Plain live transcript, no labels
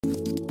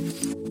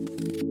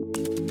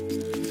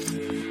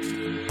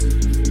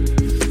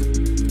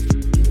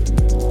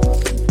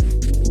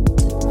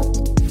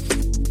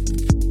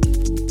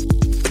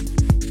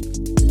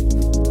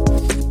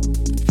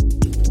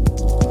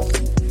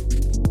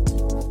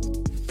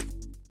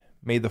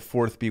May the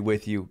 4th be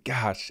with you.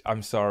 Gosh,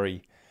 I'm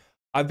sorry.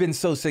 I've been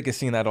so sick of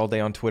seeing that all day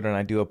on Twitter, and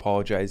I do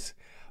apologize.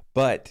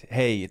 But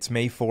hey, it's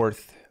May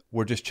 4th.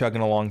 We're just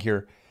chugging along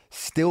here.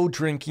 Still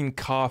drinking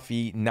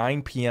coffee,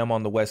 9 p.m.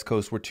 on the West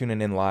Coast. We're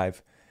tuning in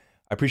live.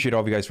 I appreciate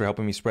all of you guys for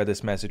helping me spread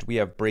this message. We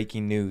have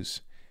breaking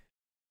news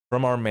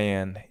from our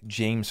man,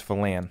 James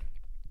Phelan.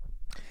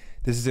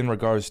 This is in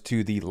regards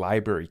to the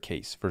Lbry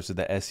case versus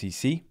the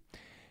SEC.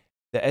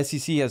 The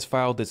SEC has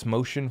filed its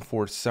motion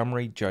for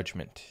summary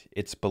judgment.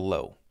 It's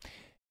below.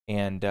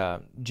 And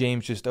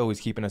James just always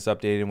keeping us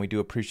updated, and we do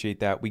appreciate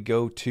that.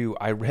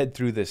 I read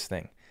through this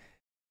thing.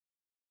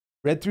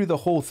 Read through the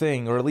whole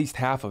thing, or at least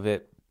half of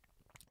it.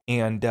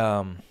 And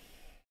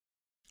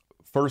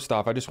first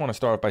off, I just want to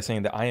start off by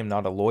saying that I am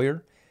not a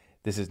lawyer.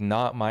 This is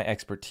not my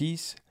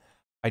expertise.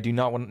 I do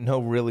not want to know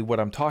really what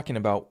I'm talking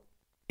about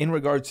in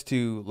regards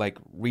to like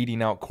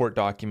reading out court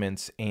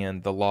documents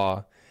and the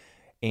law.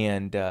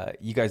 And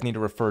you guys need to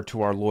refer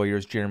to our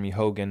lawyers, Jeremy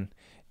Hogan,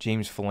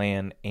 James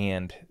Phelan,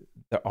 and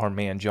our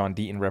man, John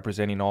Deaton,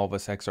 representing all of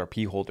us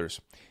XRP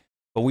holders.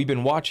 But we've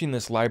been watching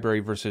this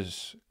Lbry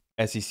versus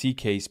SEC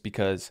case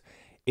because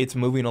it's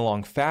moving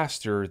along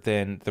faster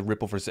than the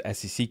Ripple versus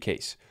SEC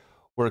case.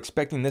 We're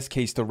expecting this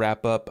case to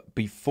wrap up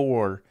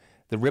before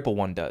the Ripple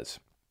one does.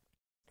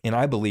 And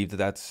I believe that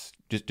that's,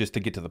 just to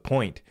get to the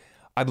point,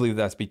 I believe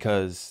that's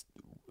because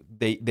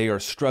they are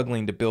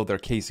struggling to build their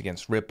case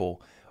against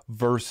Ripple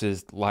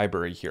versus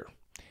Lbry here.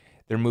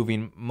 They're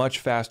moving much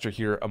faster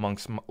here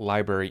amongst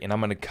Lbry, and I'm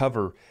going to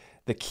cover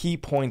the key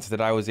points that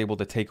I was able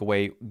to take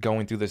away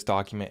going through this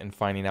document and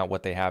finding out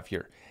what they have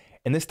here.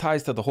 And this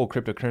ties to the whole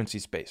cryptocurrency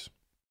space.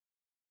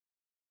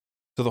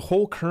 So the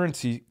whole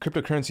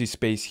cryptocurrency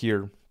space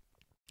here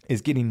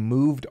is getting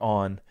moved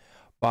on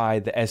by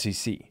the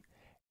SEC.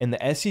 And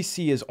the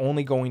SEC is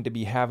only going to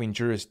be having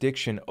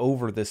jurisdiction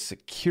over the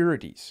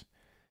securities.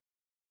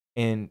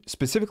 And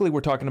specifically,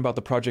 we're talking about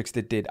the projects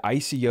that did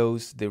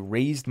ICOs, that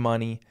raised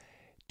money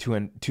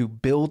to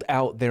build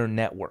out their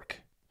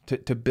network,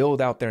 to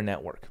build out their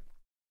network,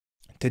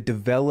 to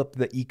develop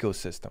the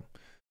ecosystem,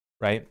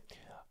 right?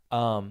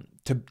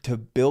 To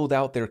build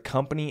out their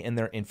company and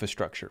their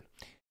infrastructure.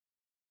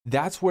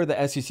 That's where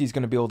the SEC is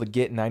going to be able to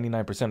get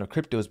 99% of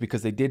cryptos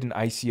because they did an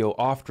ICO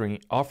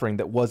offering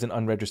that was an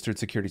unregistered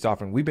securities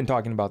offering. We've been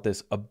talking about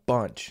this a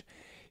bunch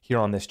here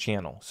on this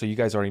channel, so you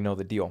guys already know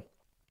the deal.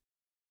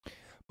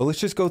 But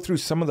let's just go through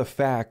some of the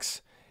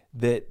facts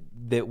that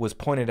was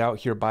pointed out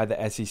here by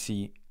the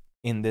SEC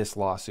in this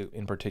lawsuit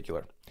in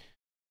particular.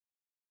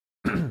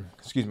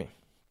 Excuse me.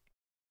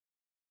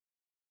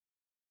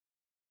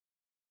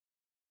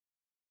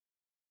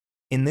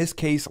 In this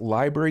case,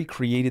 Lbry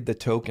created the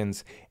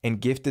tokens and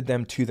gifted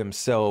them to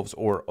themselves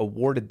or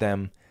awarded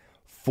them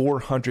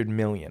 $400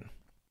 million.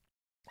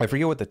 I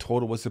forget what the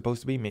total was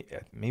supposed to be. Maybe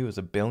it was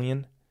 $1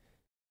 billion.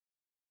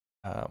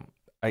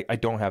 I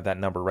don't have that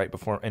number right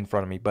in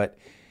front of me, but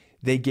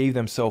they gave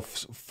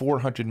themselves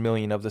 $400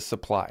 million of the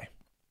supply.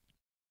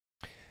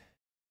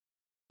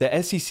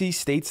 The SEC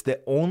states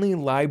that only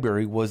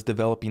Lbry was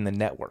developing the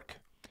network.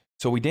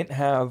 So we didn't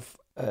have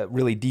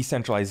really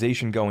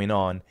decentralization going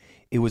on.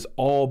 It was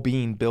all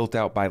being built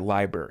out by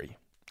Lbry.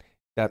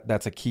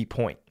 That's a key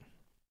point.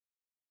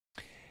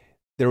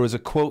 There was a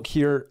quote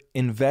here,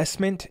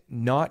 investment,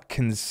 not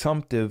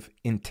consumptive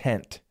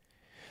intent.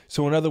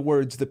 So in other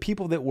words, the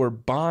people that were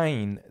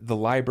buying the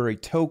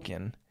Lbry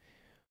token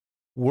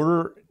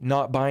were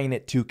not buying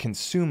it to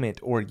consume it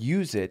or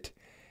use it.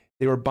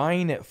 They were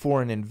buying it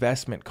for an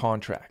investment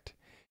contract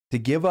to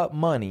give up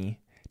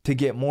money to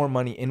get more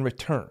money in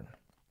return.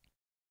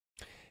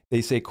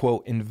 They say,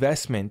 quote,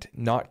 investment,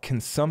 not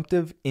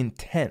consumptive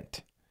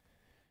intent.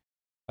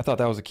 I thought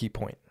that was a key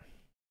point.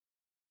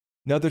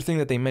 Another thing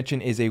that they mention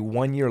is a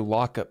 1-year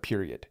lockup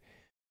period.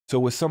 So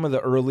with some of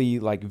the early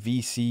like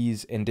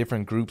VCs and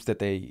different groups that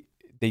they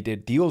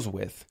did deals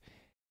with,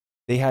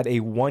 they had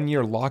a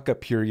 1-year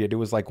lockup period. It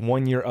was like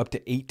 1 year up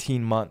to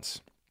 18 months.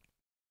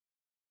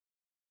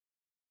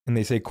 And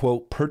they say,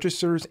 quote,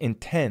 purchasers'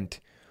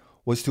 intent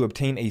was to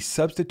obtain a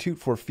substitute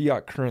for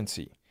fiat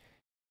currency.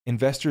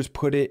 Investors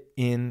put it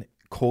in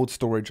cold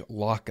storage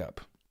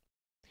lockup.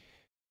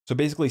 So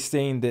basically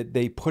saying that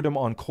they put them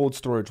on cold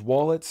storage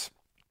wallets.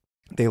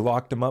 They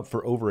locked them up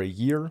for over a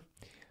year,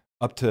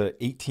 up to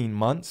 18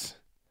 months.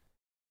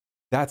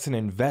 That's an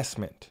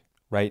investment,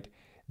 right?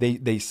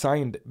 They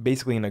signed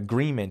basically an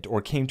agreement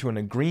or came to an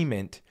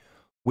agreement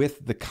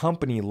with the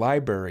company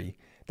Lbry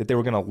that they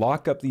were going to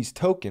lock up these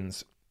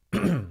tokens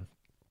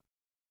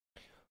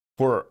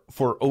for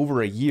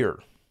over a year.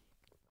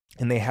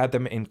 And they had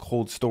them in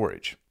cold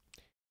storage.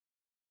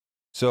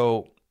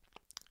 So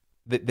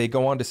they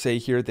go on to say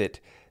here that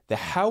the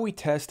Howey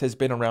test has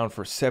been around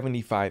for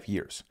 75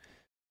 years.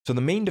 So the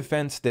main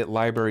defense that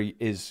Lbry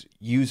is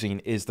using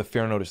is the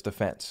fair notice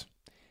defense.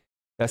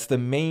 That's the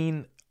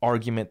main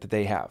argument that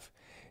they have.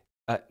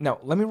 Now,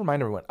 let me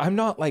remind everyone, I'm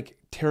not like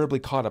terribly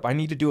caught up. I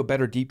need to do a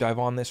better deep dive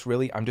on this,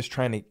 really. I'm just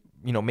trying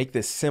to, make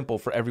this simple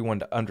for everyone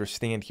to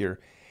understand here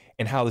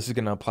and how this is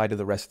going to apply to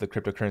the rest of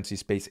the cryptocurrency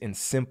space in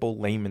simple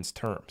layman's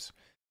terms.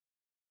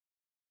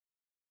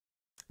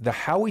 The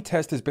Howey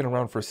test has been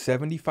around for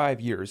 75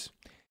 years,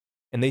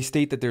 and they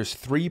state that there's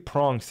 3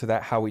 prongs to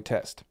that Howey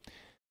test.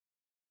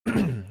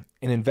 An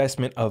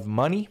investment of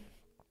money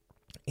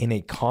in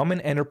a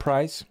common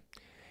enterprise,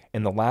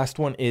 and the last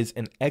one is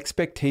an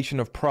expectation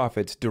of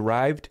profits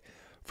derived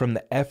from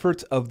the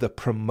efforts of the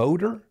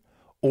promoter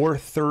or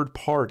third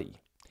party.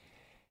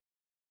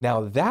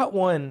 Now that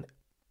one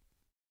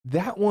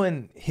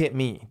hit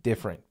me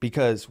different,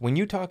 because when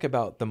you talk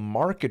about the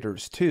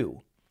marketers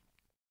too,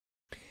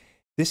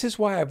 this is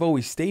why I've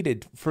always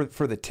stated for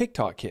the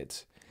TikTok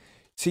kids.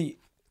 See,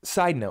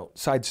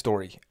 side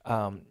story.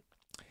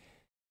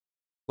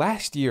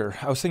 Last year,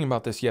 I was thinking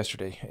about this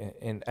yesterday,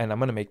 and I'm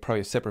going to make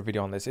probably a separate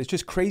video on this. It's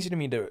just crazy to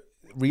me to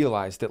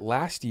realize that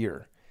last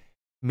year,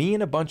 me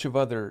and a bunch of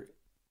other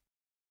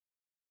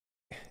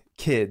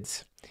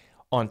kids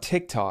on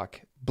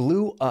TikTok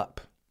blew up,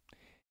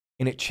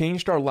 and it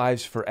changed our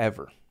lives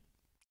forever.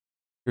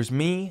 There's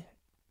me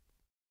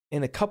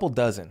and a couple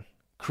dozen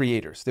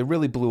creators that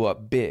really blew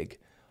up big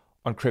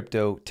on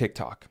crypto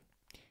TikTok.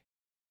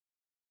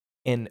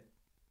 And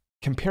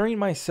comparing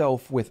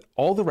myself with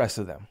all the rest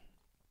of them,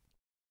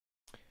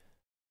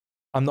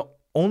 I'm the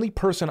only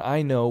person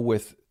I know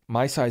with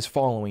my size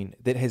following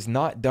that has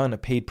not done a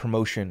paid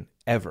promotion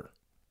ever.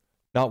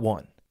 Not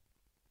one.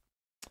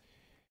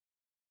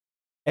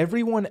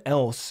 Everyone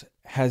else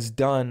has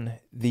done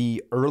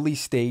the early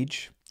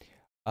stage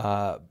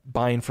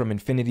buying from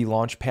Infinity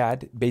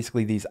Launchpad,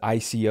 basically these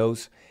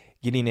ICOs,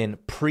 getting in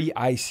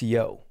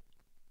pre-ICO.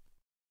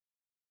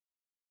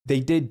 They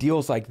did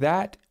deals like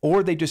that,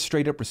 or they just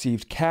straight up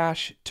received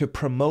cash to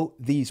promote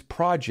these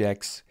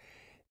projects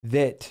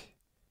that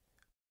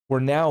we're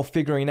now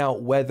figuring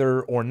out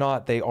whether or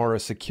not they are a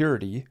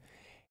security.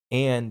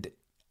 And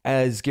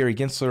as Gary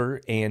Gensler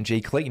and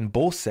Jay Clayton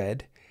both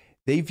said,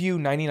 they view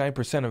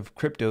 99% of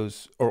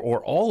cryptos,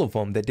 or all of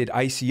them that did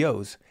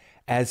ICOs,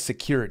 as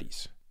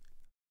securities.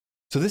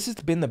 So this has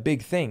been the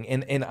big thing.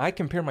 And I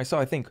compare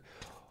myself, I think,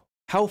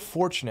 how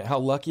fortunate, how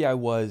lucky I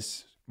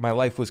was. My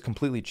life was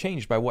completely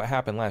changed by what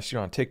happened last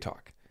year on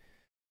TikTok.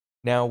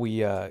 Now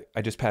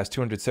I just passed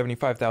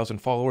 275,000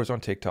 followers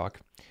on TikTok.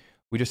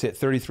 We just hit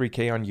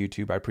 33K on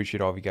YouTube. I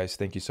appreciate all of you guys.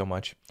 Thank you so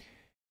much.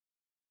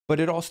 But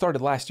it all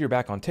started last year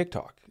back on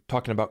TikTok,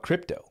 talking about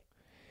crypto.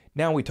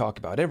 Now we talk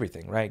about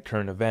everything, right?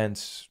 Current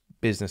events,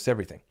 business,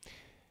 everything.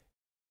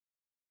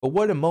 But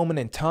what a moment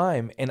in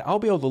time. And I'll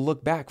be able to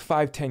look back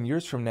 5-10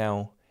 years from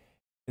now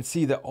and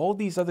see that all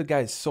these other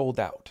guys sold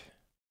out.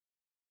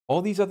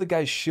 All these other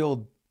guys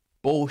shilled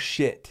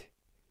bullshit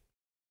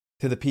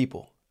to the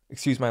people.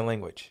 Excuse my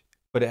language,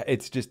 but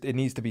it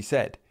needs to be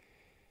said.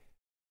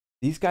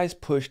 These guys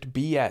pushed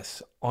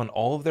BS on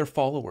all of their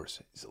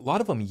followers. A lot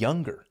of them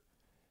younger.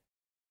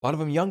 A lot of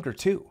them younger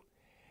too.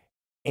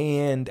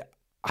 And,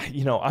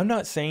 I'm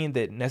not saying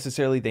that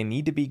necessarily they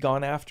need to be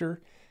gone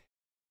after.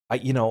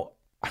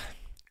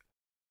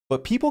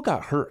 But people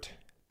got hurt.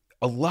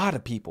 A lot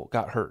of people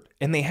got hurt.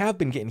 And they have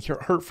been getting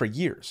hurt for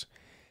years.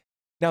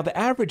 Now, the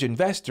average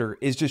investor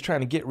is just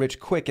trying to get rich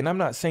quick. And I'm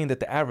not saying that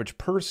the average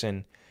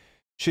person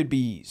should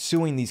be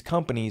suing these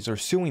companies or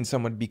suing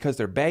someone because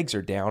their bags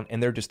are down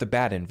and they're just a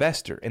bad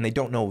investor and they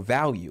don't know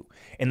value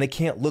and they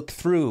can't look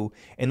through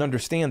and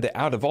understand that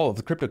out of all of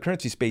the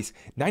cryptocurrency space,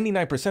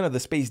 99% of the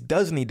space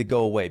does need to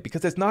go away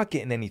because it's not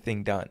getting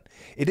anything done.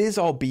 It is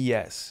all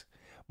BS.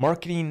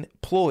 Marketing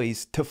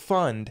ploys to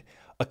fund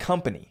a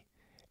company,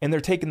 and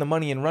they're taking the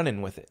money and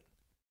running with it.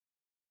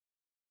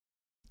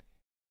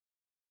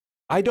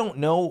 I don't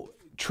know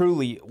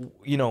truly,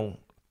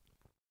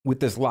 with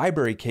this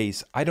Lbry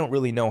case, I don't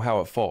really know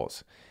how it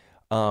falls.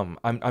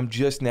 I'm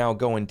just now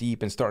going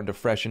deep and starting to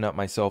freshen up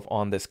myself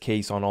on this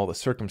case, on all the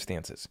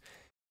circumstances.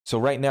 So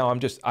right now,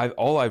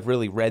 all I've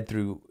really read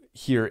through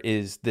here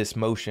is this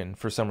motion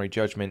for summary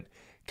judgment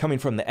coming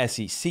from the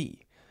SEC.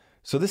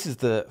 So this is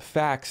the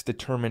facts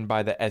determined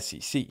by the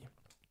SEC.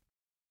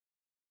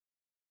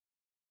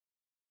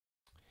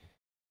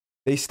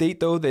 They state,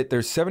 though, that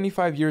there's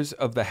 75 years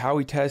of the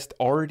Howey test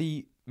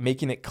already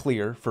making it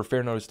clear for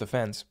fair notice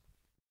defense.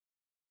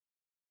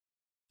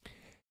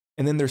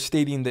 And then they're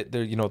stating that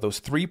those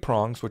 3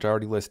 prongs, which I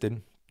already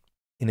listed,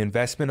 an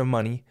investment of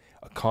money,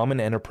 a common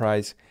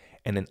enterprise,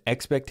 and an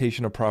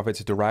expectation of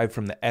profits derived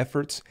from the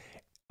efforts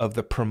of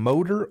the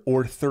promoter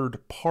or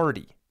third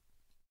party.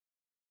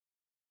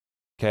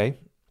 Okay?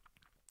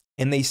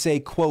 And they say,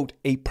 quote,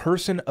 a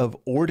person of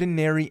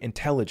ordinary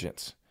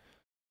intelligence.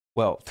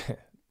 Well,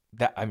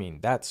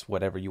 that's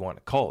whatever you want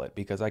to call it,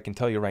 because I can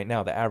tell you right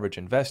now, the average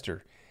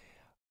investor,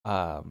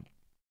 that's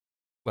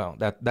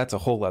a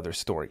whole other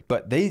story.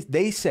 But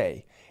they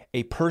say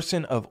a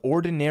person of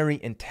ordinary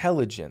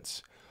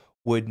intelligence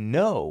would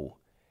know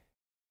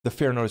the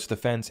fair notice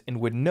defense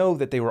and would know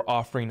that they were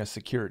offering a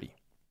security.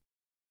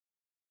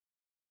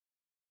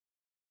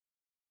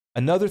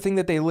 Another thing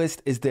that they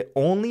list is that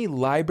only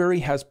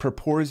Lbry has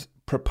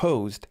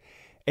proposed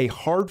a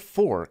hard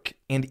fork,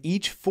 and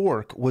each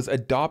fork was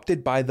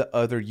adopted by the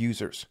other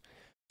users.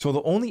 So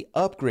the only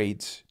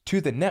upgrades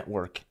to the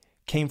network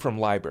came from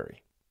Lbry.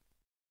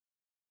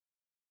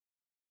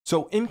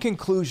 So in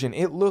conclusion,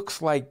 it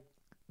looks like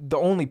the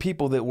only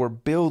people that were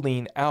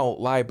building out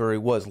Lbry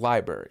was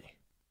Lbry.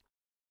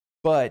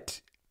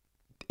 But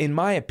in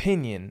my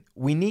opinion,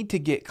 we need to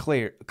get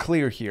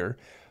clear here.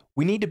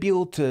 We need to be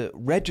able to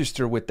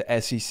register with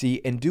the SEC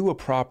and do a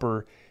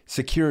proper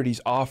securities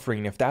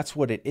offering if that's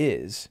what it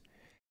is.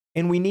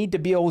 And we need to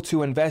be able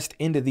to invest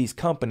into these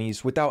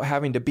companies without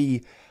having to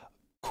be,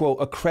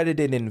 quote,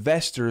 accredited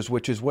investors,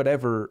 which is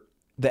whatever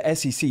the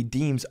SEC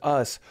deems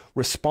us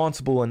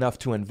responsible enough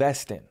to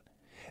invest in.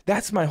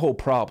 That's my whole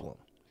problem,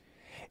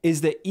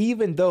 is that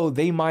even though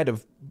they might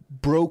have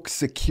broke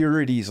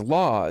securities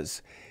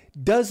laws,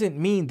 doesn't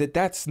mean that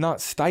that's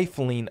not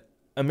stifling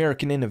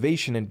American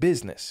innovation in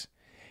business.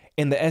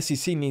 And the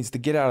SEC needs to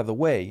get out of the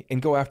way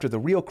and go after the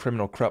real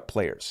criminal corrupt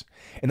players.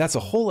 And that's a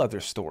whole other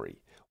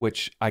story,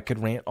 which I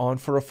could rant on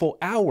for a full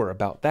hour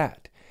about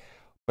that.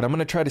 But I'm going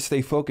to try to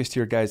stay focused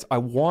here, guys. I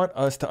want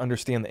us to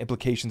understand the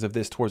implications of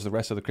this towards the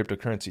rest of the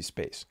cryptocurrency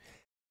space.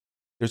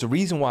 There's a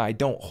reason why I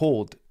don't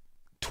hold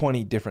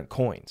 20 different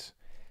coins.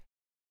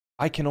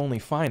 I can only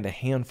find a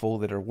handful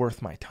that are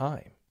worth my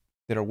time,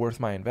 that are worth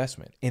my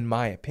investment, in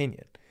my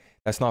opinion.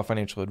 That's not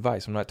financial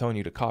advice. I'm not telling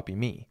you to copy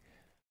me.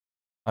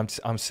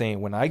 I'm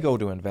saying when I go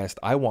to invest,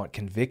 I want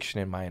conviction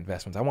in my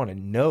investments. I want to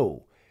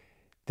know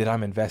that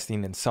I'm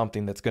investing in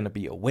something that's going to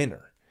be a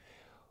winner.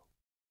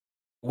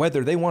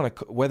 Whether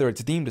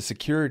it's deemed a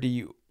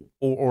security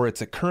or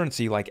it's a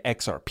currency like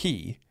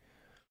XRP,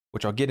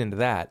 which I'll get into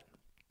that,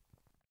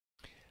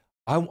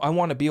 I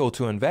want to be able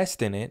to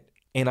invest in it,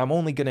 and I'm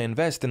only going to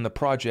invest in the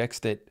projects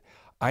that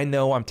I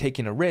know I'm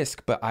taking a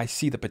risk, but I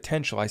see the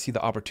potential, I see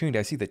the opportunity,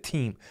 I see the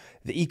team,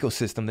 the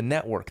ecosystem, the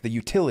network, the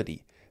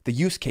utility, the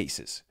use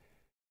cases,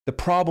 the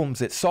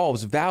problems it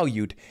solves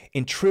valued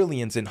in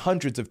trillions and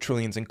hundreds of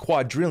trillions and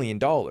quadrillion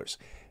dollars.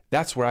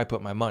 That's where I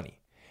put my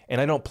money.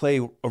 And I don't play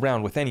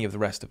around with any of the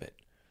rest of it.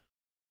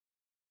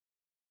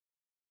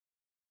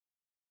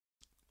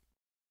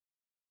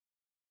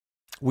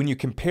 When you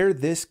compare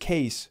this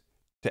case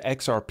to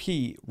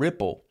XRP,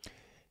 Ripple,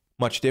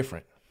 much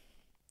different.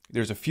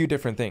 There's a few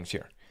different things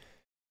here.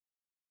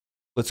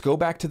 Let's go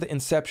back to the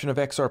inception of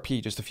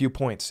XRP, just a few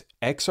points.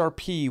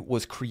 XRP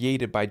was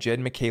created by Jed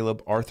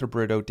McCaleb, Arthur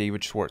Brito,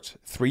 David Schwartz.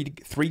 Three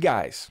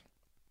guys.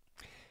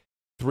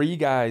 Three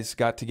guys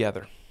got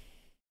together.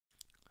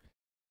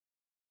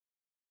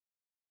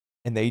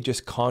 And they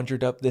just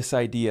conjured up this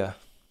idea.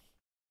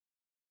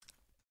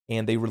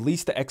 And they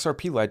released the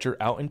XRP ledger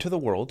out into the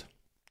world.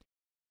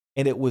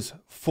 And it was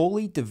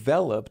fully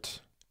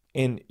developed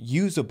and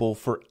usable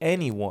for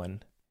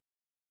anyone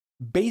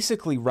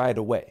basically right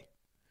away.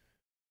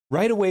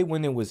 Right away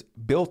when it was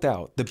built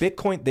out, the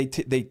Bitcoin,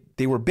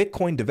 they were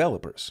Bitcoin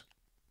developers.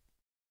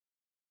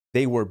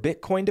 They were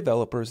Bitcoin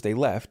developers. They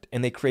left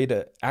and they create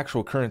an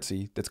actual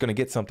currency that's going to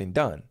get something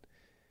done.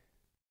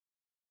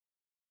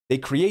 They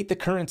create the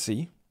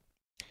currency,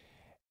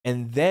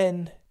 and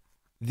then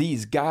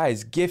these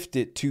guys gift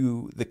it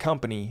to the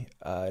company,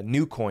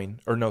 OpenCoin,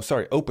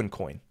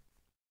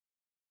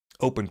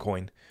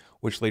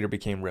 which later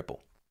became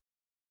Ripple.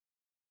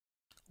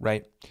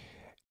 Right?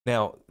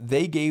 Now,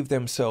 they gave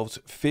themselves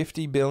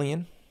 50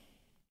 billion,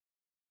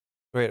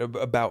 right?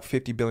 About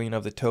 50 billion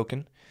of the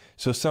token.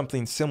 So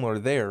something similar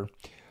there.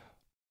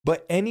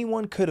 But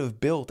anyone could have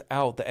built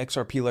out the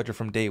XRP ledger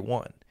from day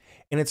one.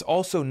 And it's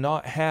also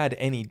not had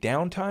any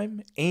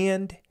downtime,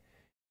 and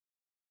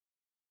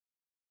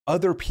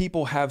other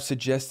people have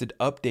suggested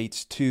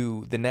updates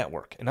to the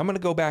network. And I'm going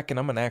to go back and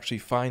I'm going to actually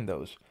find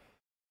those.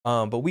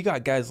 But we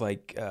got guys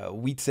like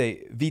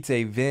Vitze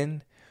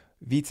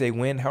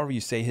Win, however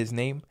you say his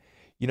name.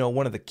 You know,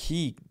 one of the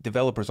key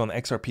developers on the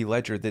XRP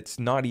ledger that's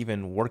not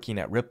even working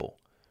at Ripple,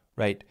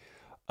 right?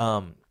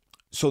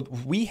 So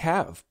we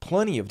have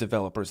plenty of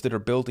developers that are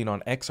building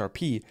on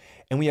XRP,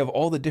 and we have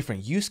all the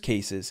different use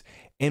cases,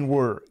 and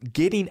we're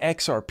getting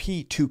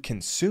XRP to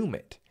consume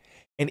it.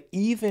 And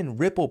even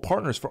Ripple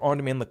partners for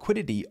on-demand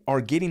liquidity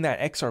are getting that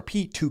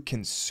XRP to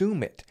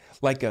consume it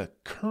like a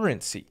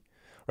currency,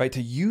 right?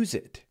 To use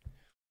it.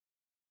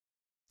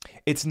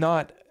 It's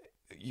not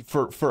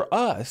for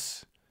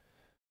us,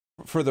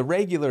 for the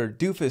regular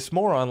doofus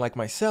moron like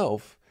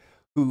myself,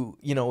 who,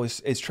 you know,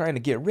 is trying to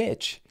get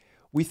rich.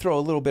 We throw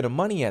a little bit of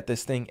money at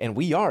this thing and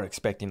we are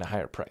expecting a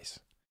higher price,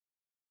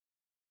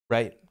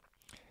 right?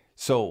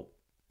 So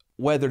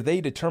whether they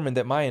determine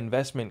that my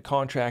investment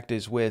contract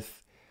is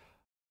with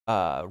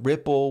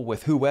Ripple,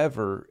 with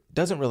whoever,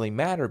 doesn't really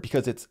matter,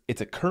 because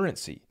it's a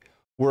currency.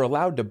 We're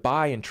allowed to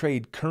buy and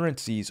trade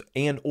currencies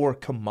and or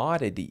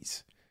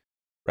commodities,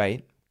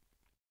 right?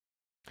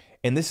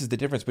 And this is the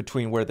difference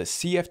between where the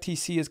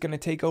CFTC is going to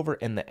take over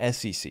and the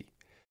SEC.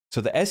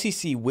 So the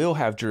SEC will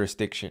have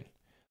jurisdiction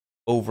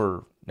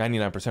over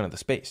 99% of the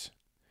space.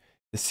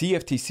 The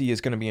CFTC is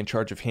going to be in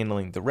charge of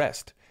handling the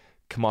rest: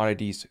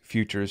 commodities,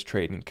 futures,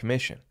 trading,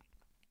 commission.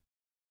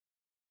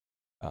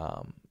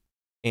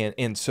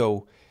 And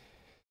so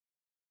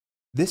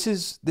this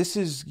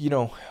is you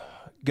know,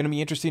 going to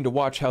be interesting to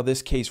watch how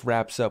this case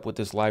wraps up with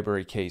this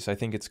Lbry case. I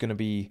think it's going to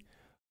be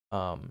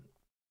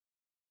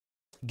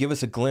give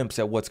us a glimpse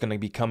at what's going to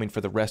be coming for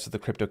the rest of the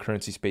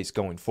cryptocurrency space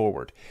going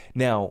forward.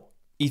 Now,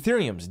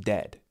 Ethereum's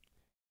dead.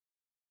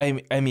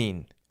 I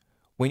mean,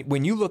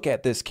 when you look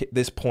at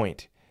this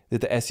point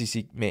that the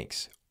SEC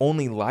makes,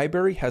 only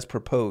Lbry has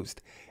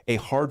proposed a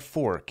hard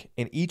fork,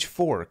 and each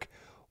fork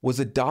was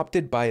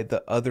adopted by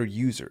the other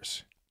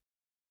users.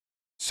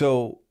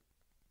 So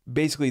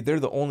basically, they're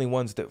the only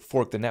ones that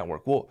fork the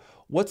network. Well,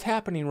 what's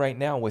happening right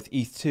now with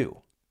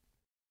ETH2?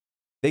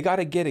 They got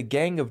to get a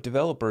gang of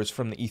developers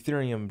from the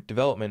Ethereum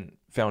Development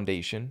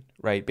Foundation,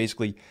 right?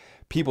 Basically,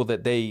 people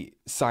that they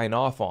sign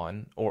off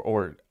on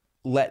or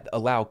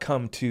allow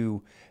come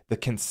to the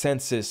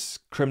consensus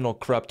criminal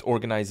corrupt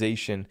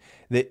organization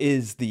that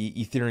is the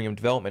Ethereum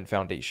Development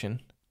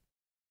Foundation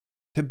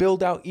to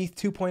build out ETH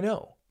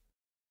 2.0,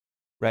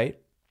 right?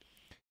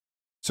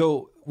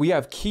 So we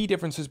have key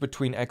differences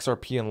between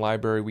XRP and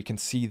Lbry. We can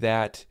see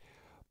that,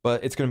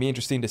 but it's going to be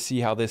interesting to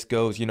see how this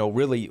goes. You know,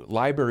 really,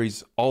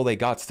 Lbry's all they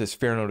got's this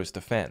fair notice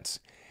defense.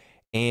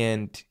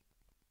 And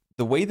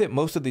the way that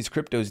most of these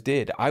cryptos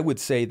did, I would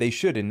say they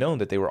should have known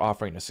that they were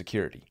offering a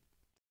security.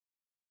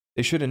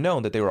 They should have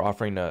known that they were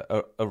offering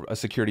a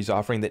securities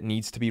offering that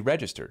needs to be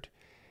registered.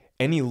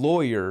 Any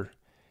lawyer,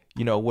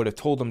 you know, would have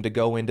told them to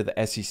go into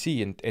the SEC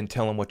and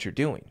tell them what you're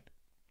doing.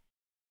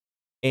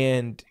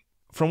 And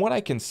from what I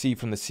can see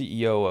from the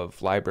CEO of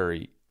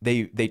Lbry,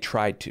 they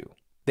tried to.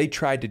 They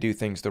tried to do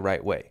things the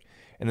right way,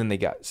 and then they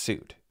got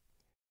sued.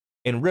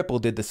 And Ripple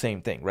did the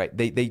same thing, right?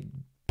 They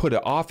put an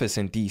office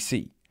in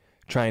DC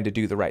trying to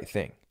do the right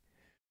thing,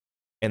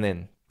 and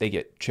then they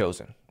get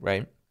chosen,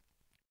 right?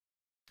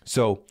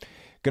 So,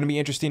 going to be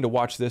interesting to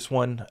watch this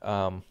one.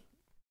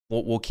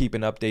 We'll keep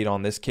an update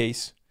on this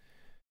case.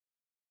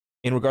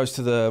 In regards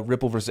to the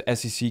Ripple versus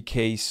SEC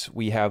case,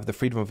 we have the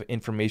Freedom of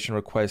Information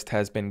request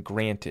has been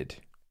granted,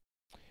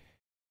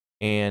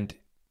 and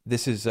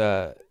this is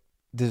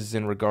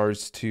in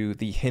regards to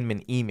the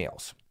Hinman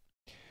emails.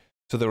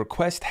 So the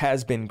request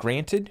has been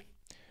granted.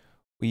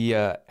 We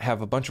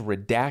have a bunch of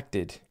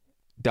redacted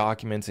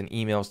documents and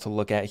emails to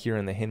look at here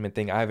in the Hinman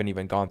thing. I haven't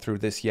even gone through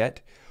this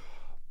yet,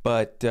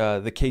 but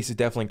the case is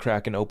definitely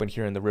cracking open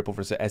here in the Ripple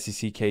versus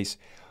SEC case.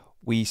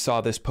 We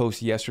saw this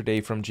post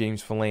yesterday from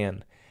James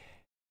Phelan.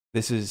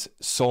 This is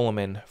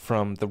Solomon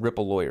from the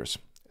Ripple lawyers.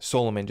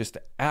 Solomon, just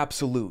an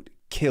absolute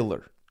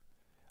killer.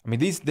 I mean,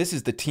 this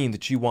is the team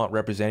that you want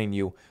representing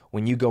you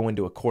when you go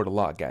into a court of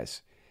law,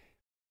 guys.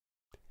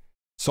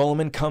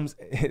 Solomon comes,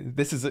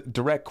 this is a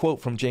direct quote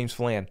from James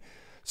Phelan.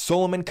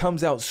 Solomon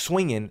comes out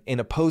swinging in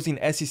opposing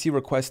SEC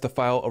requests to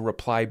file a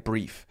reply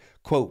brief.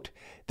 Quote,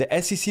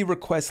 the SEC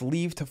requests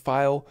leave to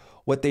file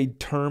what they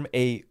term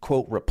a,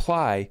 quote,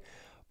 reply,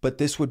 but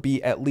this would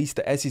be at least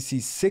the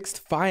SEC's sixth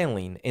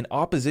filing in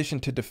opposition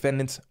to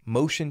defendants'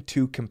 motion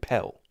to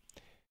compel.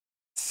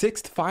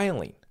 Sixth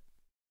filing.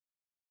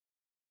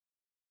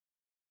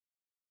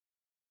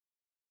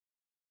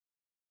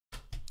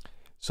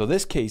 So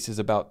this case is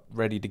about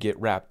ready to get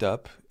wrapped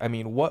up. I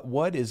mean,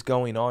 what is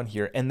going on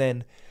here? And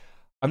then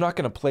I'm not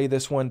going to play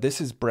this one.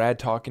 This is Brad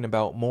talking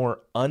about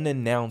more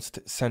unannounced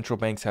central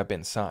banks have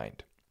been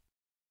signed.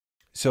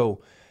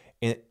 So,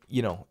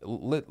 you know,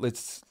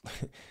 let's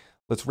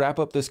wrap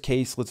up this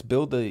case. Let's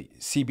build the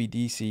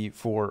CBDC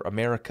for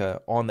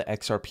America on the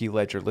XRP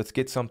ledger. Let's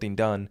get something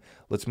done.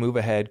 Let's move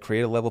ahead,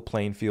 create a level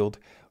playing field.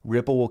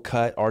 Ripple will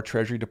cut our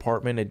Treasury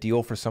Department a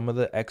deal for some of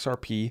the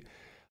XRP,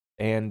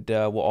 and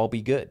we'll all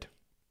be good.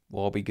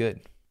 We'll all be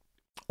good.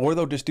 Or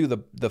they'll just do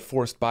the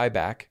forced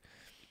buyback,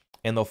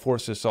 and they'll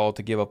force us all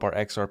to give up our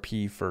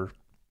XRP for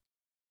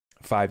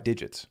 5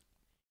 digits.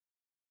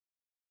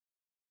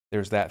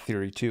 There's that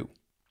theory too.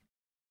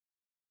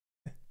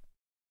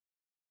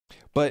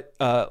 But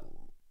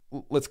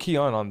let's key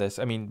on this.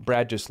 I mean,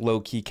 Brad just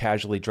low-key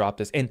casually dropped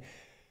this. And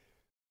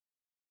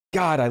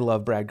God, I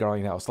love Brad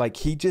Garlinghouse. Like,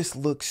 he just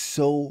looks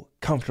so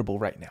comfortable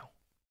right now.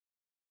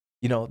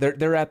 You know,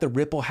 they're at the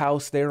Ripple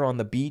house there on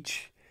the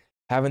beach,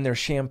 having their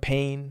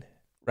champagne,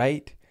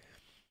 right?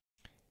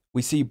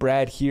 We see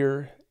Brad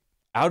here,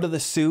 out of the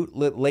suit,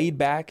 laid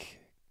back,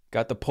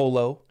 got the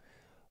polo,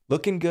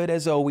 looking good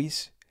as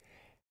always.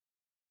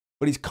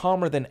 But he's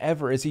calmer than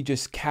ever as he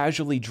just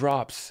casually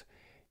drops,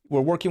 we're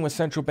working with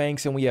central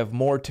banks and we have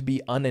more to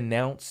be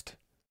unannounced.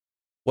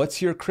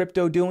 What's your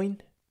crypto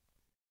doing?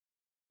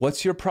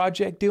 What's your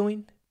project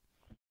doing?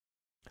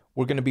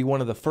 We're going to be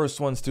one of the first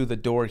ones through the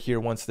door here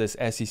once this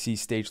SEC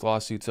stage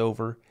lawsuit's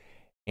over,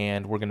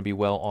 and we're going to be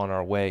well on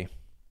our way.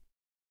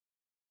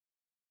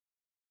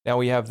 Now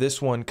we have this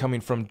one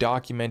coming from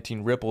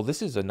Documenting Ripple.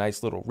 This is a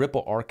nice little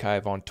Ripple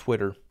archive on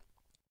Twitter.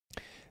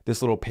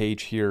 This little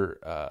page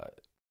here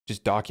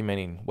just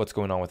documenting what's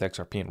going on with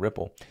XRP and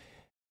Ripple.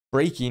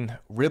 Breaking,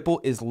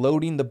 Ripple is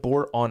loading the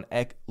boat on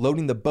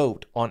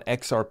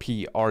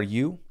XRP. Are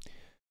you?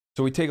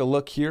 So we take a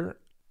look here,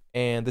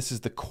 and this is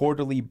the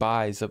quarterly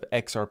buys of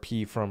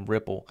XRP from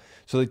Ripple.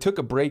 So they took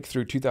a break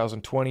through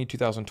 2020,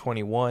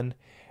 2021,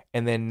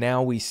 and then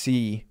now we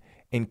see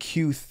in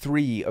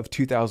Q3 of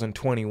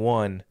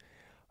 2021,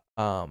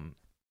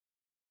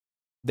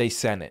 they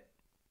sent it.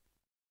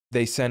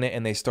 They sent it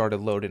and they started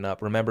loading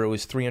up. Remember, it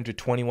was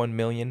 321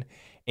 million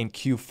in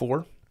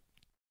Q4.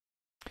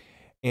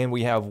 And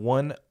we have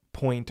 1.2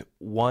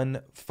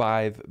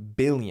 1.15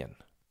 billion.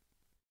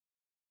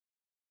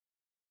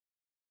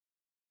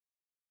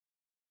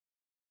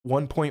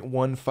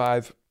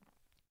 1.15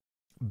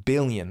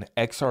 billion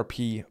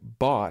XRP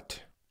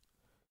bought.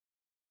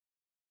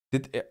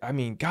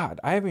 God,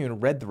 I haven't even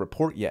read the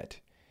report yet.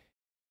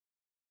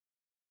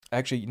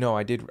 Actually, no,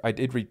 I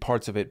did read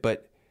parts of it,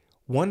 but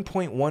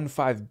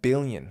 1.15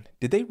 billion.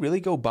 Did they really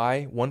go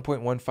buy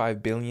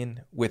 1.15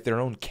 billion with their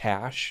own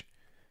cash?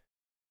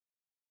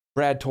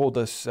 Brad told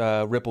us,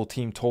 Ripple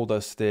team told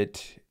us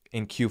that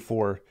in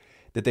Q4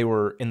 that they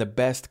were in the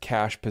best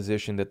cash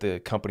position that the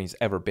company's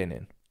ever been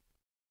in.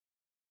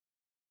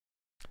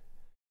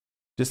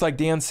 Just like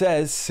Dan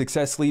says,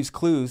 success leaves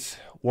clues.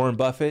 Warren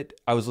Buffett,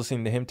 I was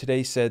listening to him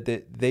today, said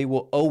that they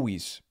will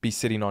always be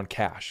sitting on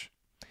cash,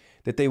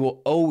 that they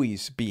will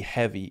always be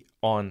heavy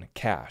on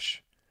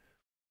cash,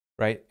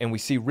 right? And we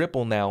see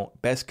Ripple now,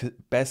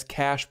 best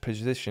cash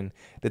position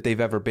that they've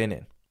ever been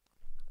in.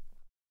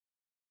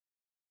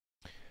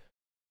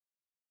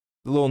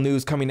 A little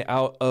news coming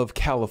out of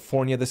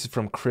California. This is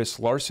from Chris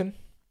Larson.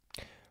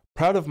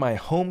 Proud of my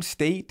home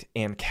state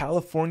and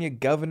California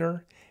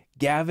Governor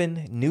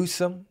Gavin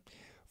Newsom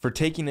for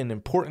taking an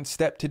important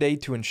step today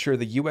to ensure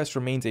the U.S.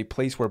 remains a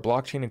place where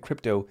blockchain and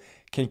crypto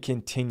can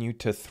continue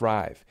to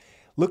thrive.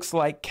 Looks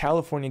like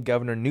California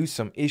Governor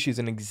Newsom issues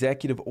an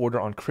executive order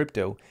on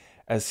crypto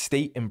as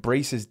state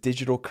embraces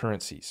digital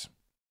currencies.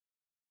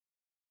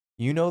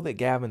 You know that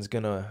Gavin's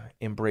going to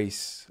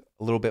embrace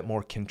a little bit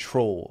more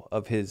control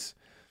of his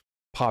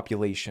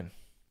population.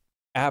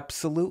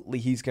 Absolutely,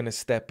 he's going to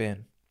step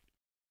in.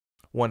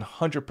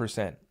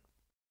 100%.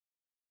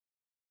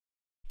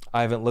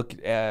 I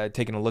haven't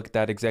taken a look at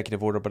that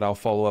executive order, but I'll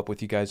follow up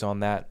with you guys on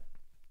that.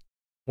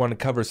 Want to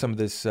cover some of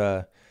this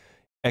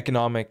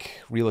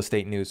economic real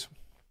estate news.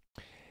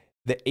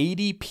 The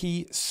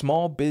ADP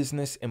small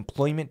business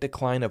employment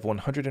decline of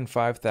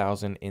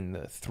 105,000 in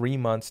the 3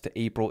 months to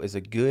April is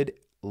a good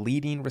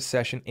leading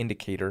recession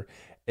indicator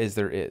as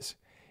there is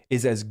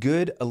as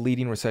good a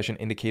leading recession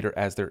indicator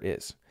as there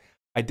is.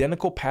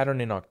 Identical pattern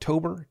in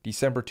October,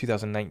 December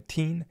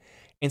 2019,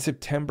 and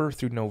September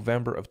through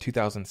November of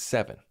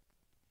 2007.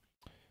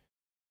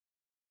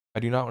 I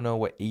do not know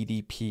what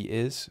ADP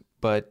is,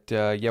 but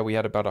we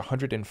had about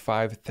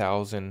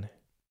 105,000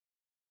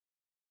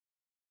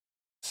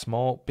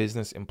 small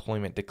business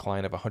employment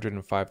decline of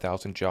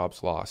 105,000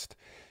 jobs lost.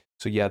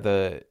 So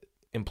the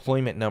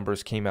employment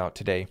numbers came out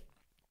today.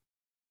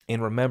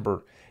 And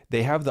remember,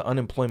 they have the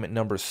unemployment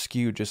numbers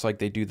skewed just like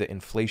they do the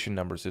inflation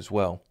numbers as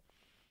well.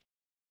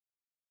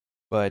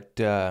 But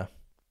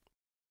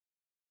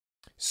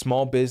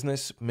small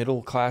business,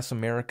 middle class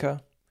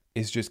America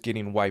is just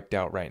getting wiped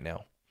out right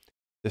now.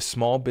 The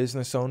small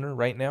business owner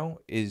right now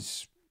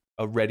is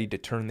ready to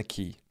turn the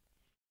key.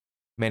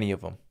 Many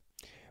of them.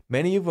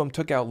 Many of them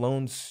took out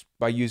loans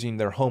by using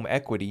their home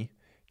equity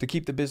to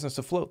keep the business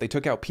afloat. They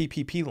took out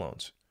PPP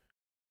loans.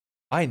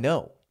 I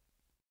know.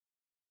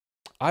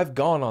 I've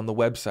gone on the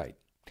website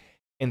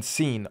and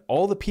seen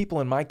all the people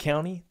in my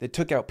county that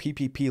took out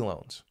PPP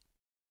loans.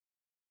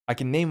 I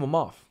can name them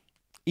off,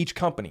 each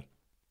company.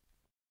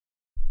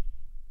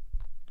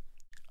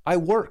 I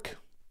work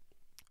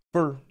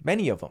for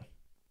many of them.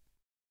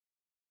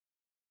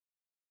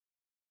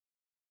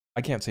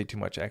 I can't say too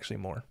much, actually,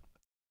 more.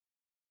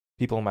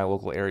 People in my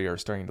local area are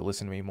starting to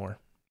listen to me more.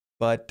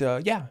 But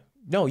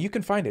you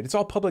can find it. It's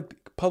all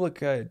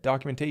public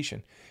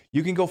documentation.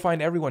 You can go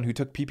find everyone who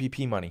took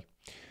PPP money.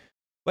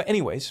 But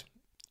anyways,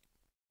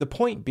 the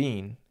point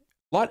being,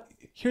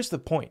 here's the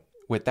point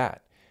with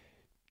that.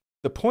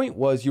 The point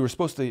was you were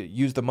supposed to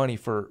use the money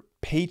for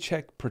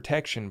paycheck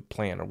protection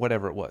plan or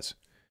whatever it was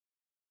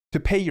to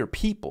pay your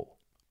people,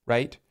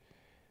 right?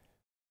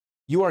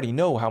 You already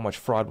know how much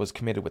fraud was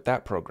committed with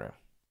that program.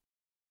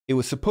 It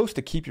was supposed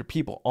to keep your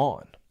people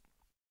on.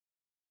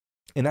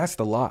 And that's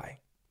the lie.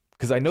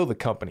 Because I know the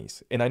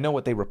companies and I know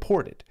what they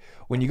reported.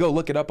 When you go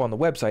look it up on the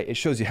website, it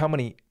shows you how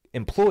many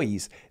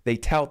employees they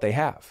tout they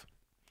have.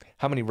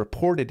 How many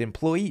reported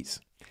employees.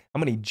 How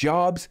many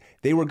jobs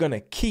they were going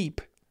to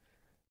keep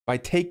by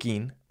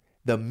taking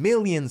the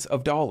millions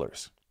of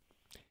dollars.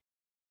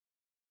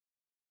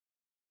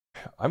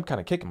 I'm kind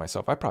of kicking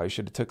myself. I probably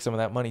should have took some of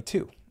that money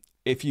too.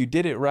 If you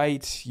did it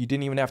right, you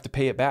didn't even have to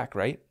pay it back,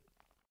 right?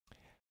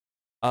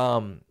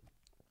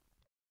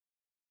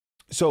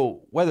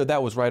 So whether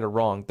that was right or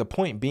wrong, the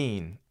point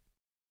being,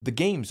 the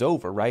game's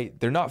over, right?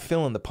 They're not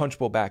filling the punch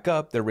bowl back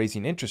up. They're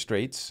raising interest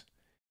rates,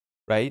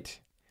 right?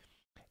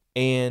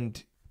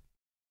 And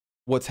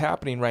what's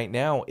happening right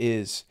now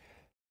is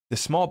the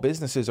small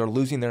businesses are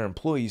losing their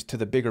employees to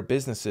the bigger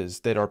businesses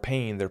that are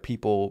paying their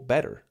people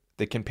better,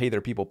 that can pay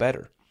their people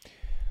better.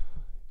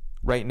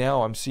 Right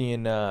now, I'm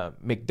seeing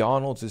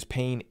McDonald's is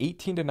paying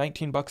 $18 to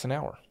 $19 an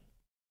hour,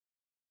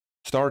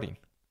 starting.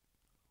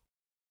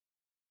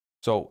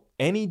 So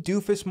any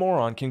doofus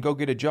moron can go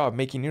get a job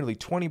making nearly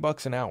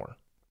 $20 an hour.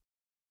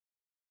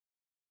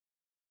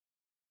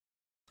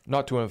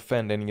 Not to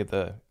offend any of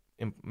the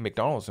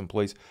McDonald's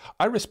employees.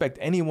 I respect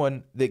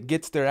anyone that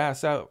gets their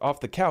ass out off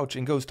the couch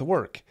and goes to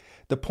work.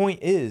 The point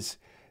is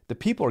the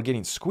people are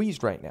getting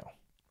squeezed right now.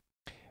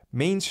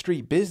 Main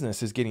Street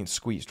business is getting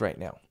squeezed right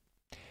now.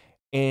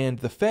 And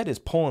the Fed is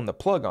pulling the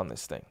plug on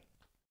this thing.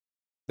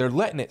 They're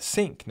letting it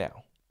sink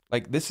now.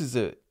 Like, this is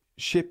a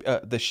ship,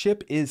 the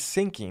ship is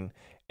sinking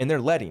and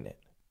they're letting it.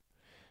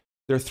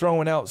 They're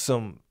throwing out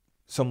some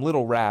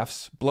little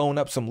rafts, blowing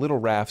up some little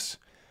rafts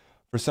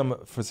for some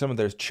of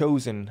their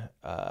chosen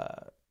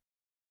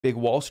big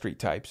Wall Street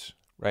types,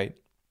 right?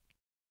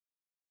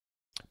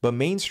 But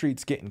Main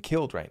Street's getting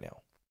killed right now.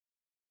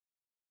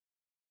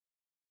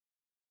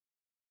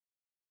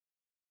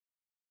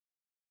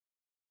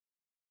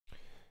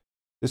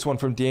 This one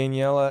from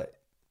Daniela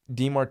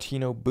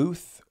DiMartino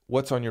Booth.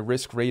 What's on your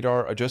risk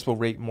radar? Adjustable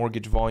rate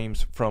mortgage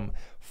volumes from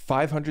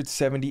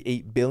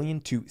 578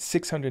 billion to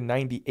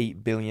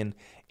 698 billion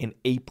in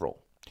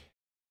April.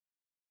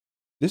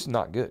 This is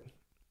not good.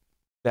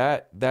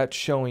 That's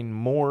showing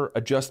more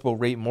adjustable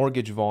rate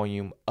mortgage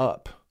volume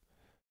up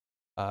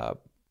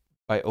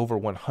by over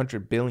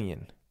 100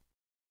 billion,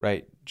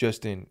 right?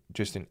 Just in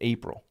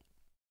April.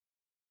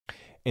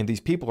 And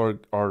these people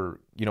are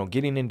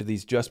getting into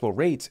these adjustable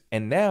rates,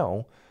 and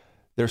now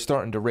they're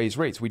starting to raise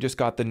rates. We just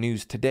got the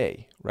news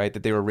today, right,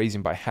 that they were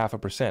raising by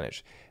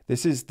 0.5%.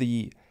 This is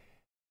the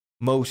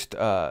most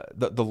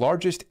the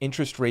largest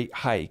interest rate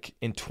hike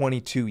in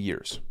 22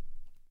 years.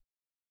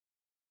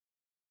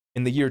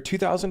 In the year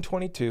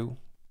 2022,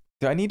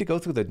 do I need to go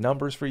through the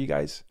numbers for you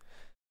guys?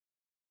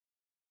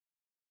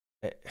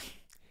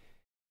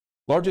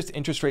 Largest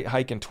interest rate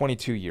hike in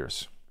 22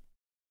 years.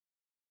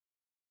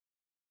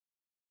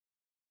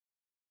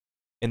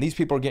 And these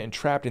people are getting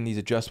trapped in these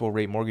adjustable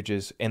rate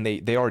mortgages, and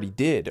they already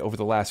did over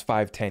the last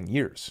 5-10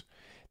 years.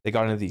 They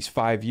got into these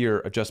 5-year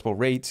adjustable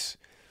rates.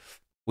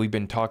 We've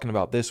been talking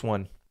about this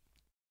one.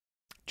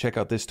 Check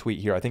out this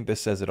tweet here. I think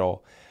this says it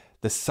all.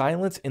 The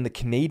silence in the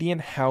Canadian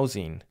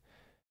housing,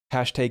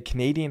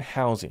 #Canadian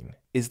housing,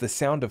 is the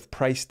sound of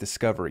price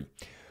discovery.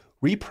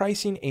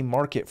 Repricing a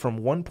market from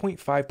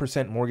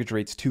 1.5% mortgage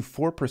rates to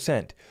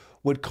 4%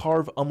 would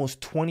carve almost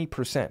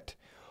 20%.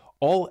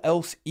 All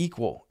else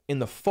equal, in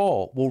the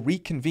fall, we'll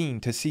reconvene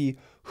to see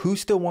who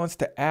still wants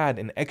to add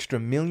an extra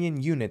 1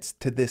 million units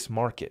to this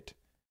market.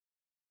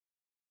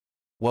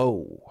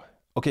 Whoa.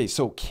 Okay,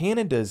 so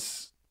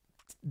Canada's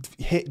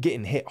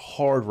getting hit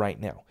hard right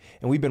now.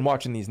 And we've been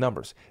watching these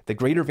numbers. The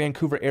Greater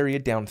Vancouver area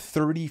down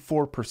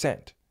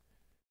 34%.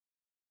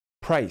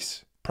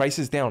 Price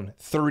is down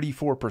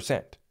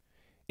 34%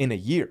 in a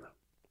year.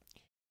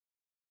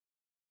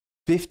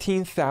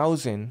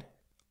 15,000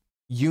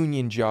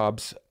 union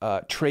jobs,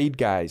 trade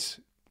guys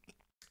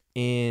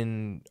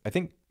in, I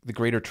think, the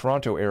Greater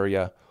Toronto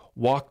area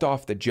walked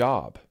off the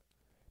job.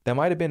 That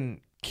might have been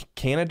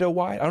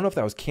Canada-wide. I don't know if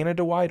that was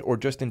Canada-wide or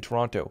just in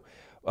Toronto.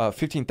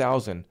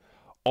 15,000.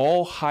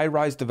 All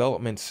high-rise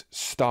developments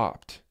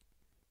stopped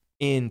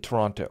in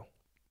Toronto.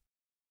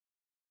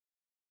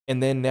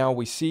 And then now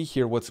we see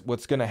here what's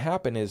going to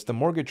happen is the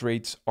mortgage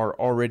rates are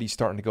already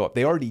starting to go up.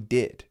 They already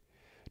did,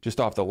 just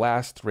off the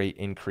last rate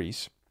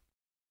increase.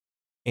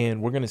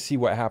 And we're going to see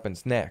what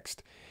happens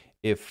next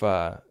if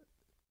the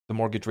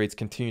mortgage rates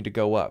continue to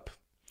go up.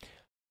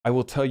 I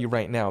will tell you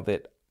right now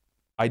that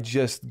I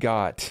just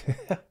got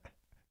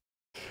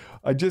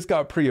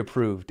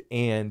pre-approved,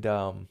 and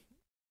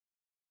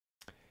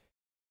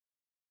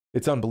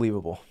it's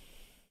unbelievable.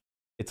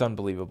 It's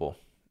unbelievable.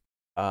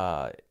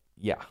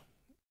 Yeah.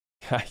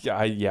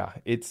 Yeah.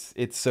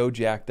 It's so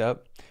jacked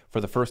up for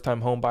the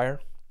first-time home buyer.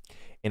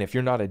 And if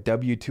you're not a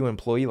W-2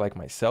 employee like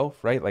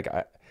myself, right? Like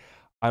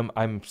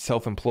I'm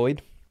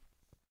self-employed.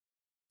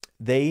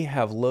 They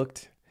have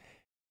looked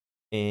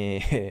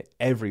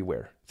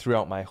everywhere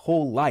throughout my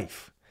whole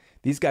life.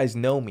 These guys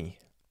know me.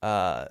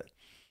 And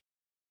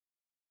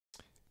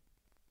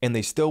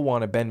they still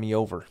want to bend me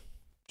over.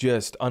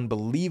 Just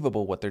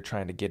unbelievable what they're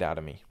trying to get out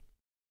of me.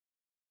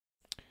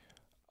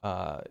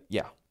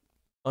 Yeah.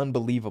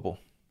 Unbelievable.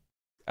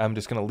 I'm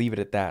just going to leave it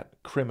at that.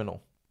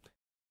 Criminal.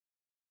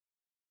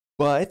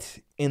 But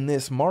in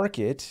this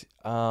market,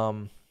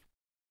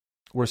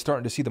 we're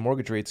starting to see the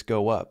mortgage rates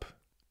go up.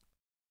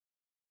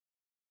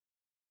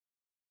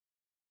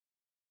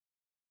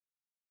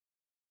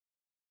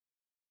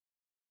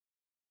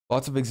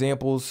 Lots of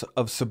examples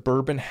of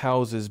suburban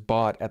houses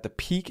bought at the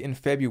peak in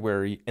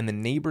February and the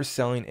neighbors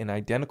selling an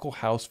identical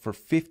house for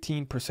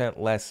 15%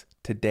 less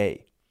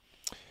today.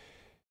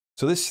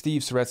 So this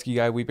Steve Saretsky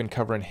guy, we've been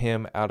covering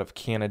him out of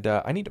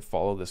Canada. I need to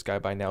follow this guy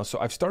by now. So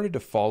I've started to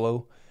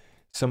follow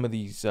some of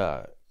these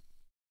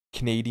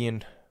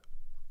Canadian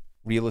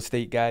real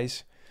estate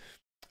guys,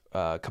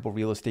 a couple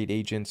real estate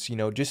agents,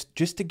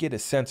 just to get a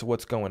sense of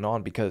what's going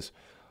on, because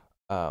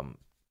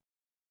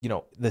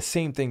the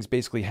same thing's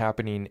basically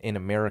happening in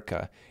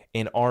America,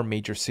 in our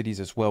major cities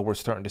as well. We're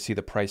starting to see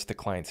the price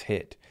declines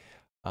hit.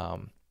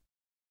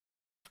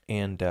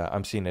 And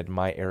I'm seeing it in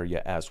my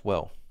area as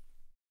well.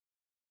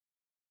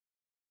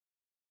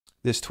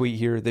 This tweet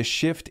here, the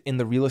shift in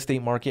the real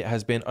estate market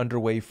has been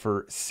underway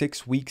for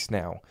 6 weeks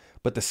now,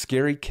 but the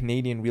scary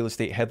Canadian real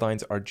estate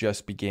headlines are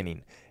just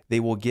beginning. They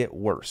will get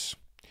worse.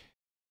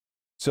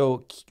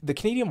 So the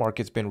Canadian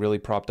market's been really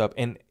propped up,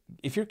 and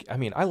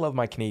I love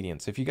my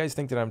Canadians. If you guys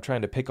think that I'm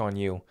trying to pick on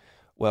you,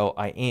 well,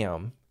 I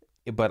am,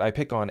 but I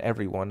pick on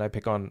everyone. I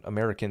pick on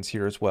Americans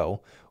here as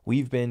well.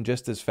 We've been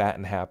just as fat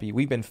and happy.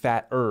 We've been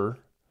fatter.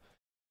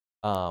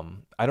 I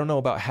don't know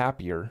about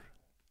happier,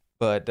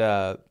 but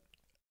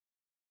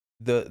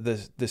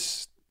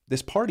this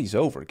party's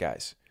over,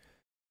 guys.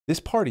 This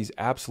party's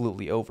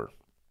absolutely over.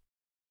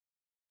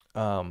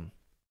 And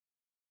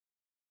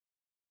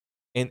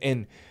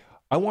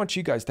I want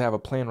you guys to have a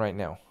plan right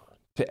now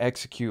to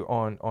execute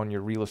on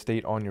your real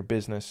estate, on your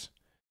business.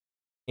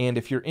 And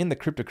if you're in the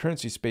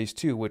cryptocurrency space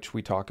too, which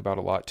we talk about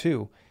a lot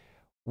too,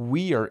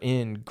 we are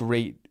in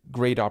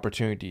great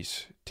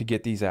opportunities to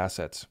get these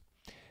assets.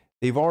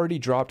 They've already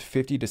dropped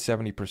 50 to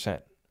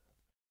 70%.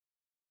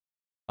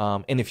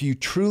 And if you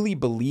truly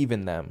believe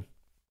in them,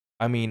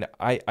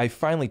 I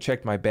finally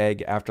checked my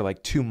bag after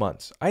like 2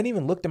 months. I hadn't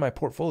even looked at my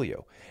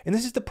portfolio. And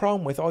this is the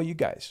problem with all you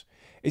guys,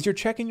 is you're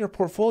checking your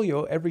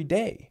portfolio every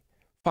day,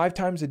 5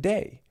 times a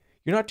day.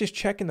 You're not just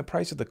checking the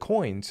price of the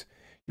coins.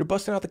 You're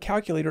busting out the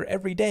calculator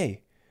every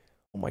day.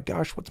 Oh my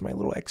gosh, what's my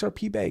little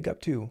XRP bag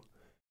up to?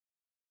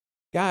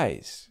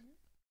 Guys,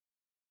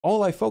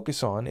 all I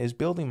focus on is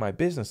building my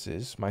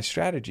businesses, my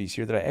strategies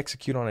here that I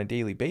execute on a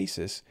daily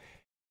basis,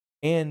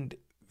 and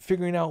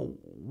figuring out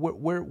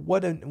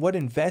what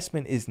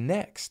investment is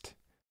next,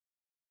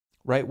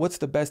 right? What's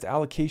the best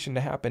allocation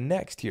to happen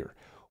next here?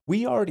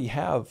 We already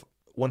have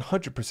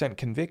 100%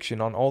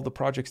 conviction on all the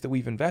projects that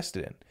we've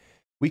invested in.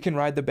 We can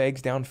ride the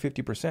bags down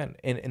 50%,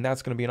 and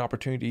that's going to be an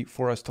opportunity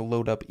for us to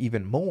load up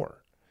even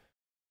more.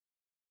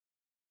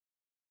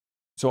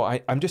 So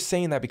I'm just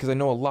saying that because I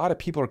know a lot of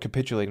people are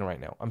capitulating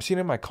right now. I'm seeing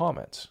it in my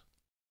comments.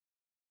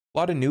 A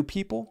lot of new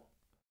people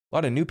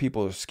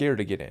are scared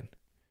to get in.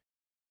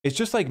 It's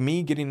just like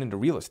me getting into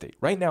real estate.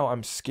 Right now,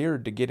 I'm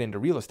scared to get into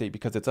real estate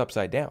because it's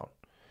upside down.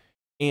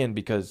 And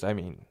because,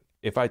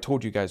 if I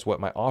told you guys what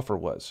my offer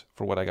was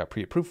for what I got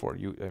pre-approved for,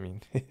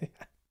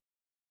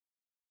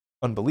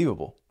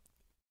 unbelievable.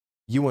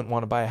 You wouldn't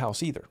want to buy a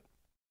house either.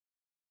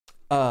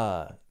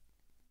 But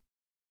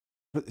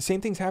the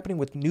same thing's happening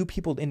with new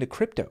people into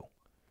crypto.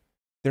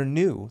 They're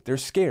new, they're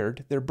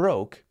scared, they're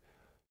broke.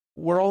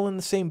 We're all in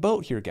the same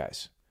boat here,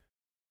 guys.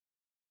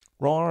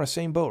 We're all on the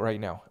same boat right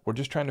now. We're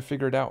just trying to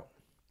figure it out.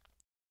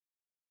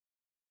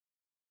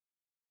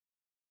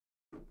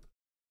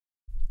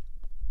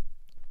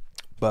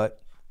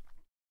 But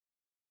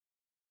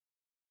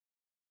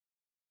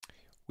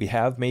we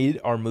have made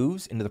our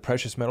moves into the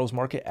precious metals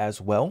market as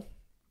well.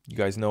 You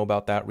guys know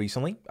about that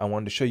recently. I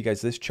wanted to show you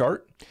guys this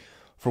chart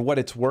for what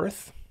it's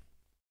worth.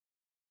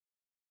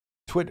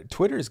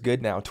 Twitter is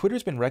good now.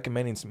 Twitter's been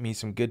recommending me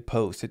some good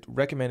posts. It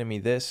recommended me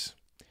this.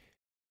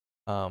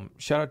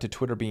 Shout out to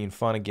Twitter being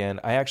fun again.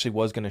 I actually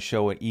was going to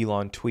show an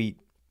Elon tweet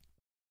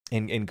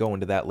and go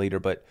into that later,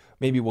 but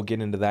maybe we'll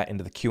get into that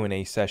into the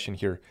Q&A session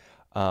here.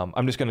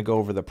 I'm just going to go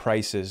over the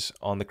prices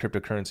on the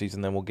cryptocurrencies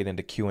and then we'll get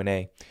into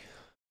Q&A.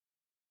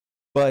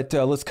 But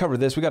let's cover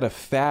this. We got a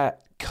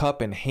fat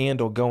cup and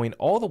handle going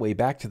all the way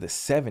back to the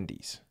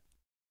 70s.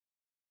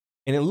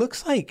 And it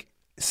looks like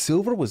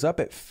silver was up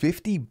at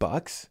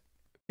 $50.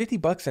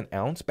 $50 an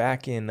ounce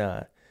back in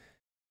the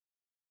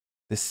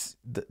late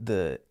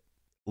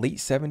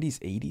 70s,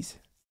 80s.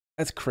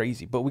 That's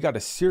crazy. But we got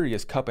a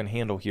serious cup and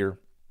handle here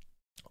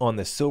on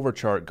the silver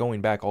chart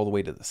going back all the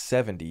way to the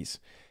 70s.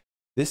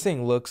 This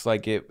thing looks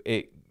like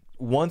it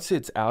once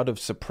it's out of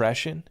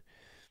suppression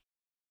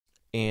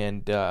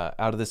and out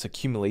of this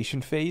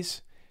accumulation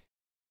phase,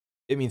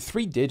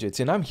 3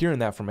 digits, and I'm hearing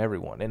that from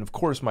everyone. And of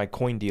course, my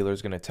coin dealer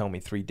is going to tell me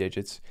 3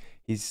 digits.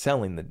 He's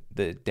selling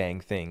the dang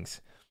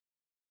things.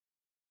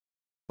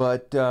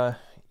 But,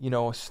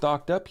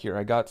 stocked up here.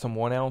 I got some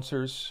 1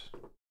 ounces,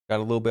 got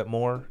a little bit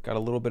more, got a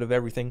little bit of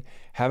everything.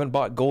 Haven't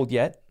bought gold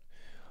yet.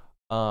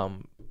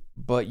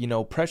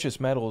 But, precious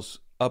metals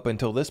up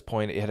until this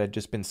point, it had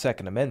just been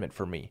Second Amendment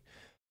for me.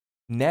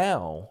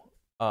 Now,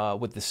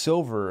 with the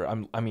silver,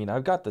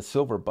 I've got the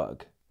silver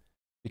bug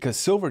because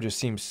silver just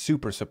seems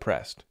super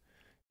suppressed,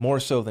 more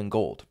so than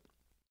gold.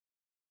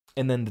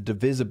 And then the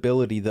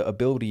divisibility, the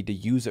ability to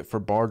use it for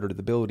barter, the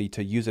ability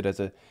to use it as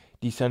a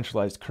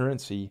decentralized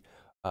currency,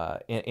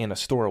 and a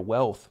store of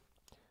wealth.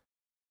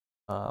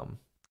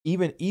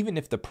 Even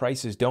if the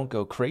prices don't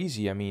go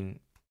crazy,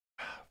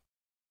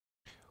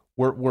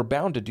 we're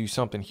bound to do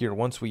something here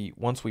once we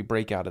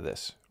break out of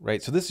this,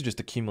 right? So this is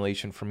just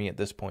accumulation for me at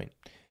this point.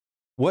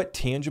 What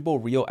tangible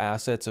real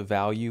assets of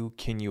value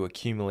can you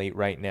accumulate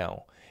right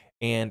now?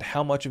 And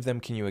how much of them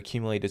can you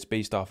accumulate is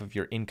based off of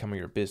your income or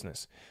your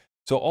business.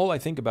 So all I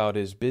think about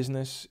is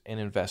business and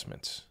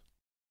investments.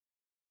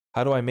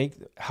 How do I make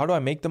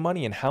the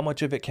money, and how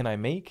much of it can I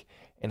make?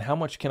 And how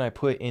much can I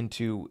put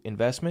into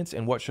investments,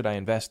 and what should I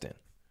invest in?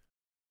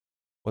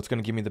 What's going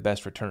to give me the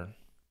best return?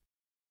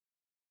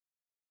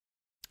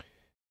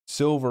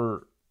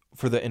 Silver,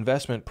 for the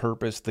investment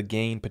purpose, the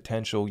gain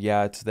potential,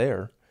 yeah, it's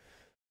there.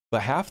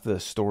 But half the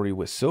story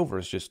with silver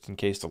is just in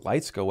case the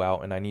lights go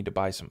out and I need to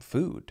buy some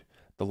food.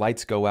 The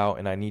lights go out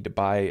and I need to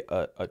buy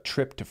a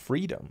trip to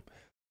freedom.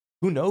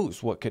 Who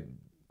knows what could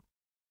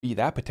be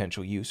that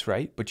potential use,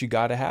 right? But you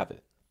got to have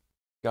it.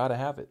 Got to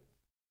have it.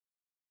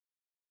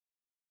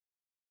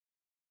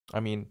 I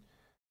mean,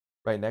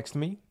 right next to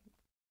me,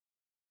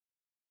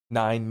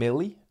 9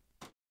 milli.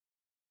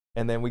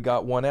 And then we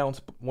got 1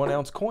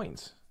 ounce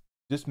coins,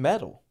 just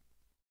metal,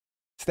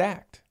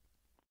 stacked.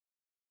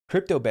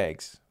 Crypto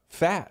bags,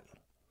 fat.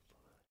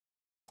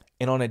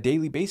 And on a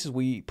daily basis,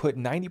 we put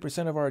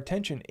 90% of our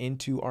attention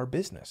into our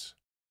business.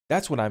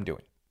 That's what I'm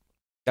doing.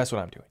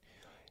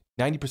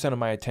 90% of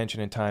my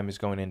attention and time is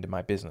going into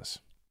my business.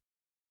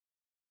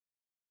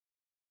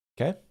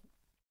 Okay?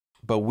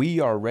 But we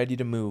are ready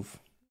to move.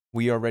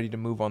 We are ready to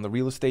move on the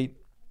real estate.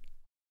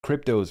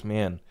 Cryptos,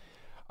 man.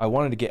 I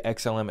wanted to get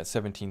XLM at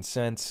 17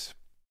 cents.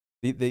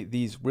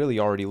 These really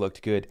already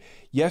looked good.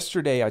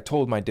 Yesterday, I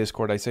told my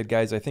Discord, I said,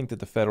 guys, I think that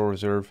the Federal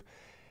Reserve,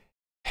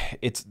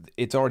 it's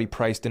already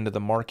priced into the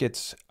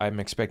markets. I'm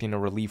expecting a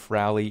relief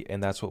rally,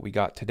 and that's what we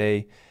got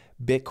today.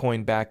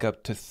 Bitcoin back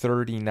up to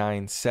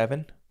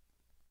 39.7.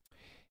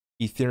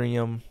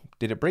 Ethereum,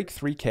 did it break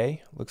 3K?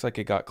 Looks like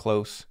it got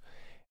close.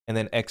 And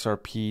then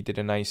XRP did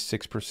a nice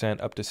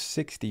 6% up to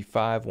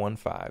 65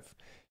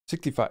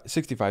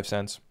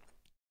 cents.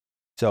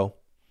 So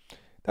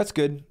that's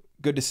good.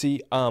 Good to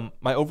see.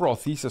 My overall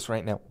thesis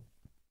right now,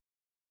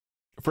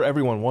 for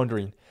everyone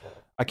wondering,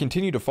 I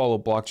continue to follow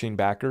Blockchain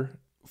Backer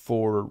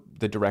for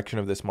the direction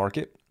of this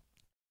market.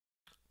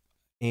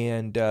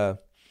 And,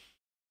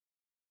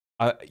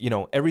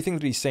 everything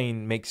that he's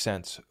saying makes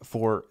sense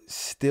for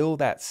still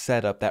that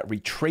setup, that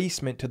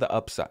retracement to the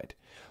upside.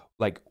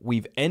 Like,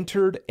 we've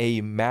entered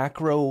a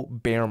macro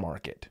bear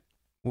market.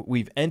 But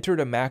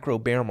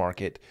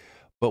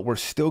we're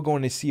still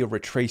going to see a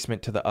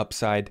retracement to the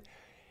upside.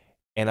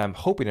 And I'm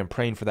hoping and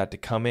praying for that to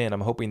come in.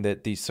 I'm hoping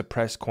that these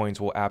suppressed coins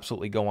will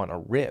absolutely go on a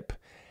rip.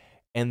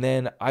 And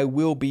then I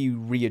will be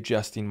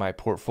readjusting my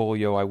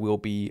portfolio. I will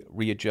be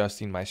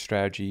readjusting my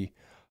strategy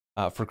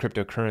for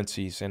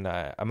cryptocurrencies. And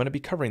I'm going to be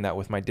covering that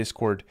with my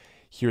Discord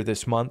here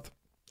this month.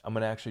 I'm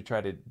going to actually try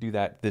to do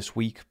that this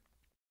week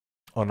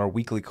on our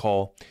weekly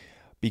call,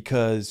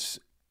 because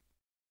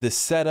the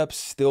setup's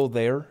still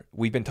there.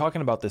 We've been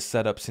talking about this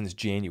setup since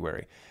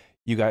January.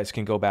 You guys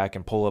can go back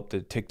and pull up the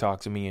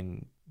TikToks of me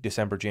in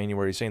December,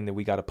 January, saying that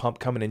we got a pump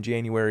coming in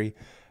January.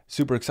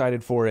 Super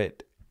excited for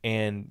it.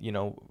 And,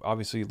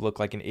 obviously look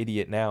like an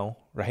idiot now,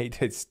 right?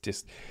 It's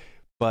just,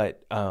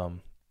 but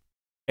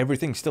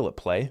everything's still at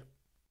play,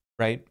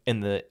 right?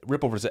 And the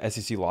Ripple versus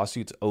SEC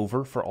lawsuit's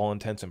over for all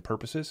intents and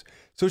purposes.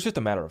 So it's just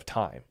a matter of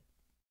time.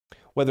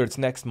 Whether it's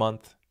next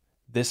month,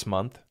 this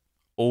month,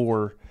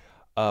 or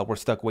we're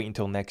stuck waiting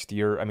until next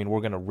year. I mean,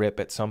 we're going to rip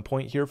at some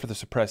point here for the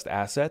suppressed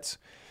assets.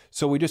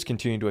 So we just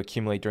continue to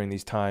accumulate during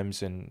these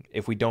times. And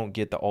if we don't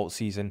get the alt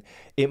season,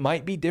 it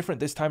might be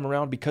different this time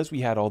around because we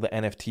had all the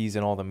NFTs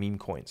and all the meme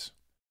coins,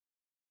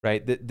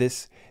 right?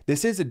 This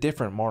is a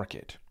different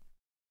market.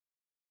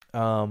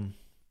 But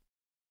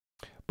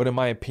in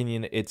my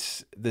opinion,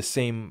 it's the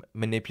same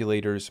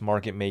manipulators,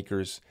 market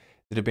makers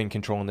that have been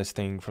controlling this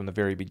thing from the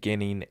very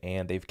beginning,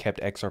 and they've kept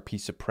XRP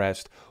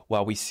suppressed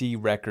while we see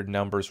record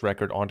numbers,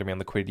 record on-demand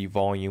liquidity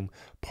volume,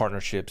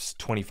 partnerships,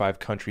 25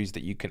 countries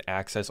that you can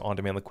access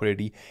on-demand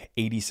liquidity,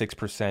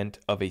 86%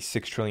 of a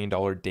 $6 trillion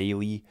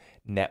daily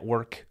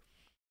network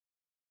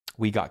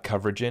we got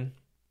coverage in.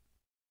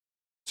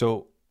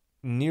 So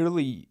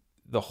nearly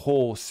the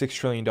whole $6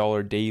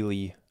 trillion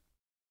daily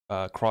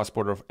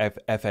cross-border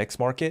FX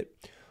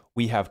market,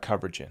 we have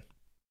coverage in.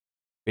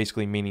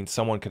 Basically meaning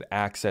someone could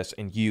access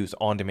and use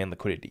on-demand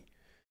liquidity.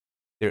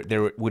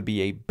 There would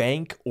be a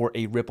bank or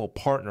a Ripple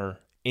partner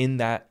in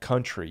that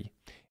country,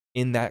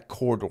 in that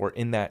corridor,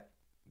 in that,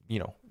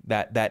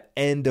 that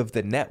end of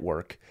the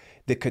network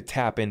that could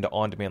tap into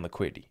on-demand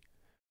liquidity.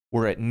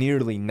 We're at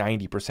nearly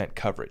 90%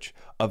 coverage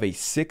of a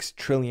 $6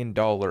 trillion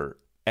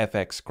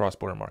FX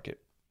cross-border market.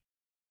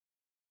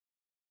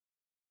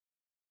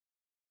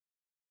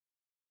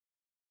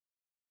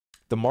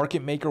 The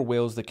market maker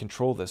whales that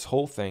control this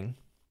whole thing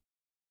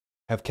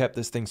have kept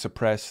this thing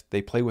suppressed.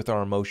 They play with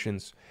our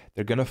emotions.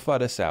 They're going to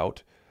FUD us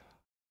out.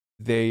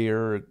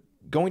 They're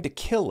going to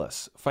kill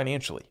us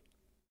financially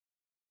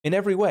in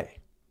every way.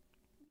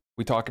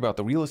 We talk about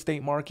the real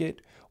estate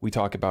market. We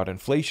talk about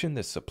inflation,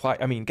 the supply.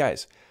 I mean,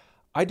 guys,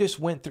 I just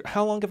went through,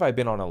 how long have I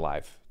been on a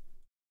live?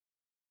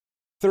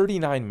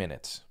 39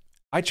 minutes.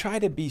 I try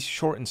to be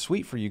short and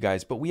sweet for you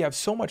guys, but we have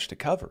so much to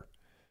cover.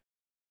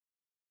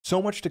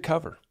 So much to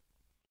cover.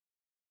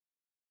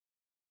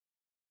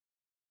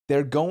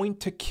 They're going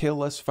to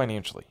kill us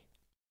financially.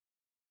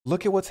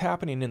 Look at what's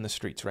happening in the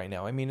streets right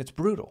now. I mean, it's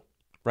brutal,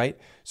 right?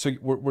 So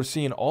we're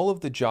seeing all of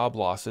the job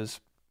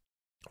losses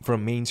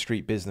from Main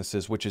Street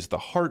businesses, which is the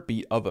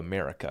heartbeat of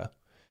America.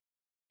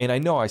 And I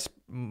know I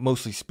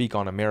mostly speak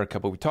on America,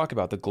 but we talk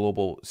about the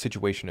global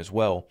situation as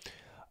well.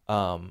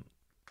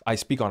 I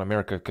speak on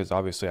America because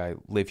obviously I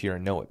live here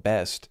and know it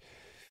best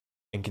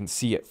and can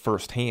see it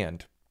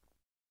firsthand.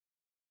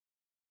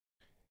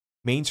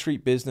 Main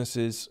Street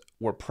businesses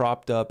were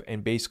propped up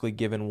and basically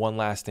given one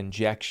last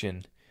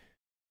injection,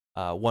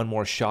 one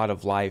more shot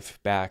of life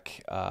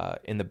back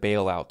in the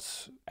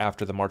bailouts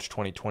after the March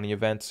 2020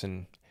 events.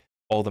 And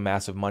all the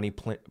massive money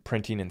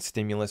printing and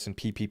stimulus and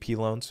PPP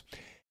loans.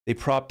 They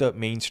propped up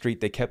Main Street.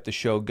 They kept the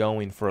show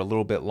going for a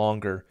little bit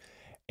longer.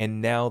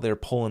 And now they're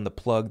pulling the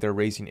plug. They're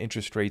raising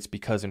interest rates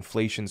because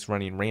inflation's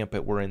running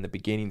rampant. We're in the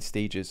beginning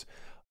stages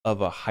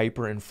of a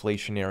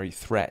hyperinflationary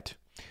threat.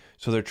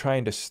 So they're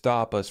trying to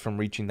stop us from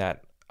reaching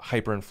that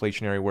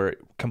hyperinflationary where it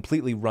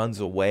completely runs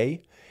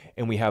away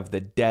and we have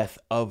the death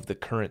of the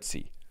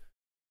currency.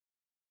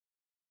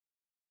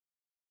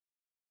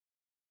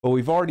 But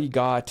we've already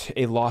got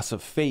a loss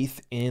of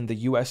faith in the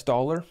US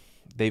dollar.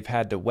 They've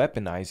had to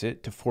weaponize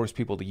it to force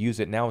people to use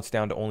it. Now it's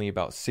down to only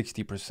about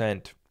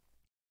 60%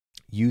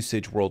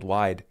 usage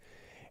worldwide.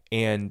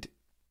 And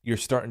you're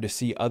starting to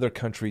see other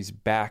countries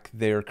back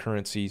their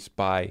currencies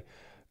by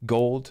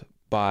gold,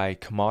 by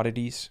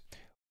commodities,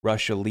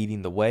 Russia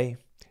leading the way.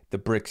 The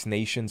BRICS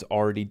nations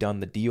already done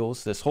the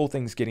deals. This whole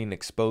thing's getting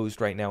exposed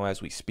right now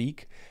as we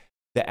speak.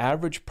 The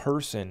average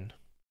person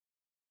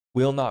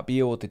will not be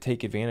able to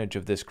take advantage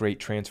of this great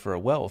transfer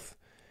of wealth.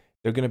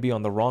 They're going to be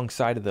on the wrong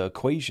side of the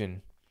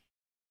equation.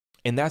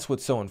 And that's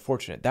what's so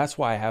unfortunate. That's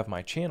why I have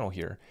my channel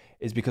here,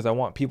 is because I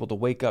want people to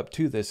wake up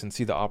to this and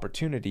see the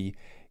opportunity,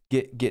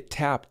 get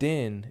tapped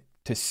in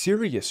to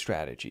serious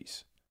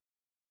strategies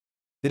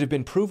that have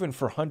been proven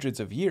for hundreds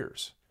of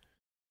years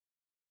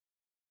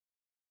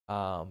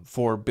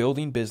for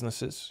building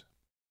businesses,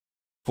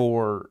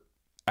 for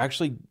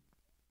actually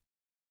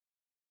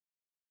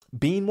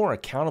being more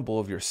accountable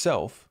of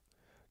yourself,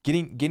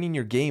 getting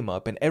your game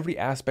up in every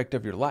aspect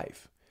of your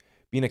life,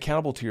 being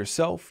accountable to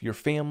yourself, your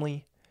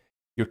family,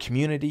 your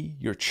community,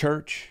 your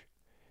church,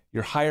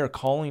 your higher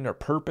calling or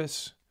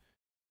purpose.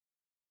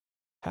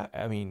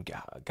 I mean,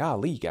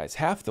 golly, guys,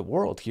 half the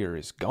world here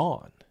is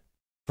gone.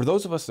 For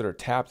those of us that are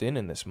tapped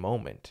in this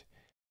moment,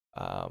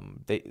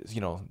 the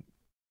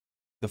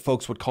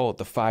folks would call it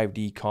the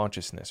 5D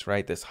consciousness,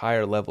 right? This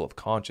higher level of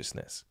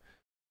consciousness.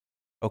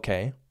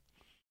 Okay,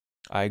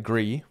 I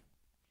agree.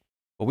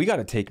 But we got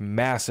to take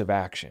massive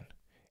action,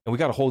 and we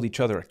got to hold each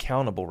other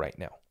accountable right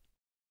now.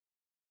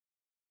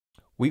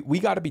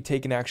 We got to be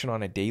taking action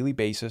on a daily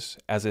basis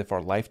as if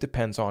our life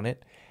depends on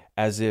it,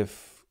 as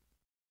if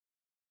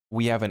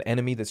we have an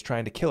enemy that's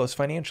trying to kill us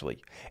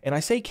financially. And I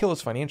say kill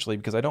us financially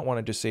because I don't want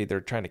to just say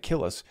they're trying to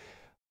kill us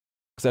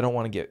because I don't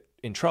want to get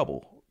in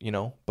trouble,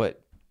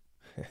 but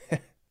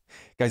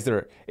guys,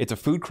 it's a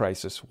food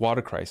crisis,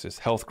 water crisis,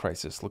 health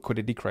crisis,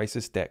 liquidity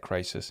crisis, debt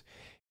crisis,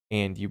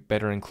 and you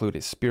better include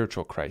a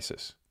spiritual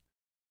crisis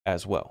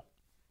as well.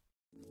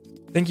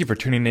 Thank you for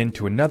tuning in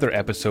to another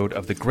episode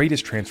of The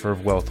Greatest Transfer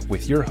of Wealth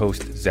with your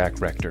host,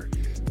 Zach Rector.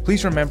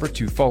 Please remember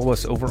to follow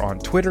us over on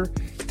Twitter,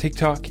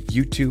 TikTok,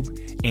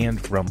 YouTube,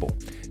 and Rumble.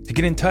 To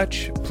get in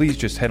touch, please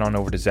just head on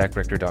over to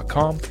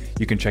zachrector.com.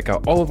 You can check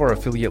out all of our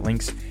affiliate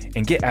links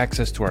and get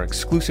access to our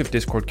exclusive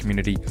Discord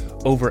community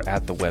over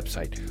at the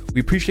website.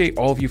 We appreciate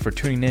all of you for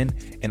tuning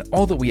in, and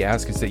all that we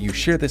ask is that you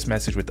share this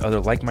message with other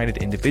like-minded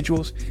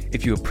individuals.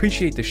 If you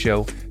appreciate the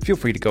show, feel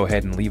free to go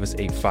ahead and leave us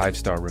a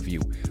 5-star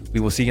review. We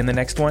will see you in the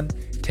next one.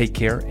 Take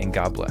care, and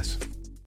God bless.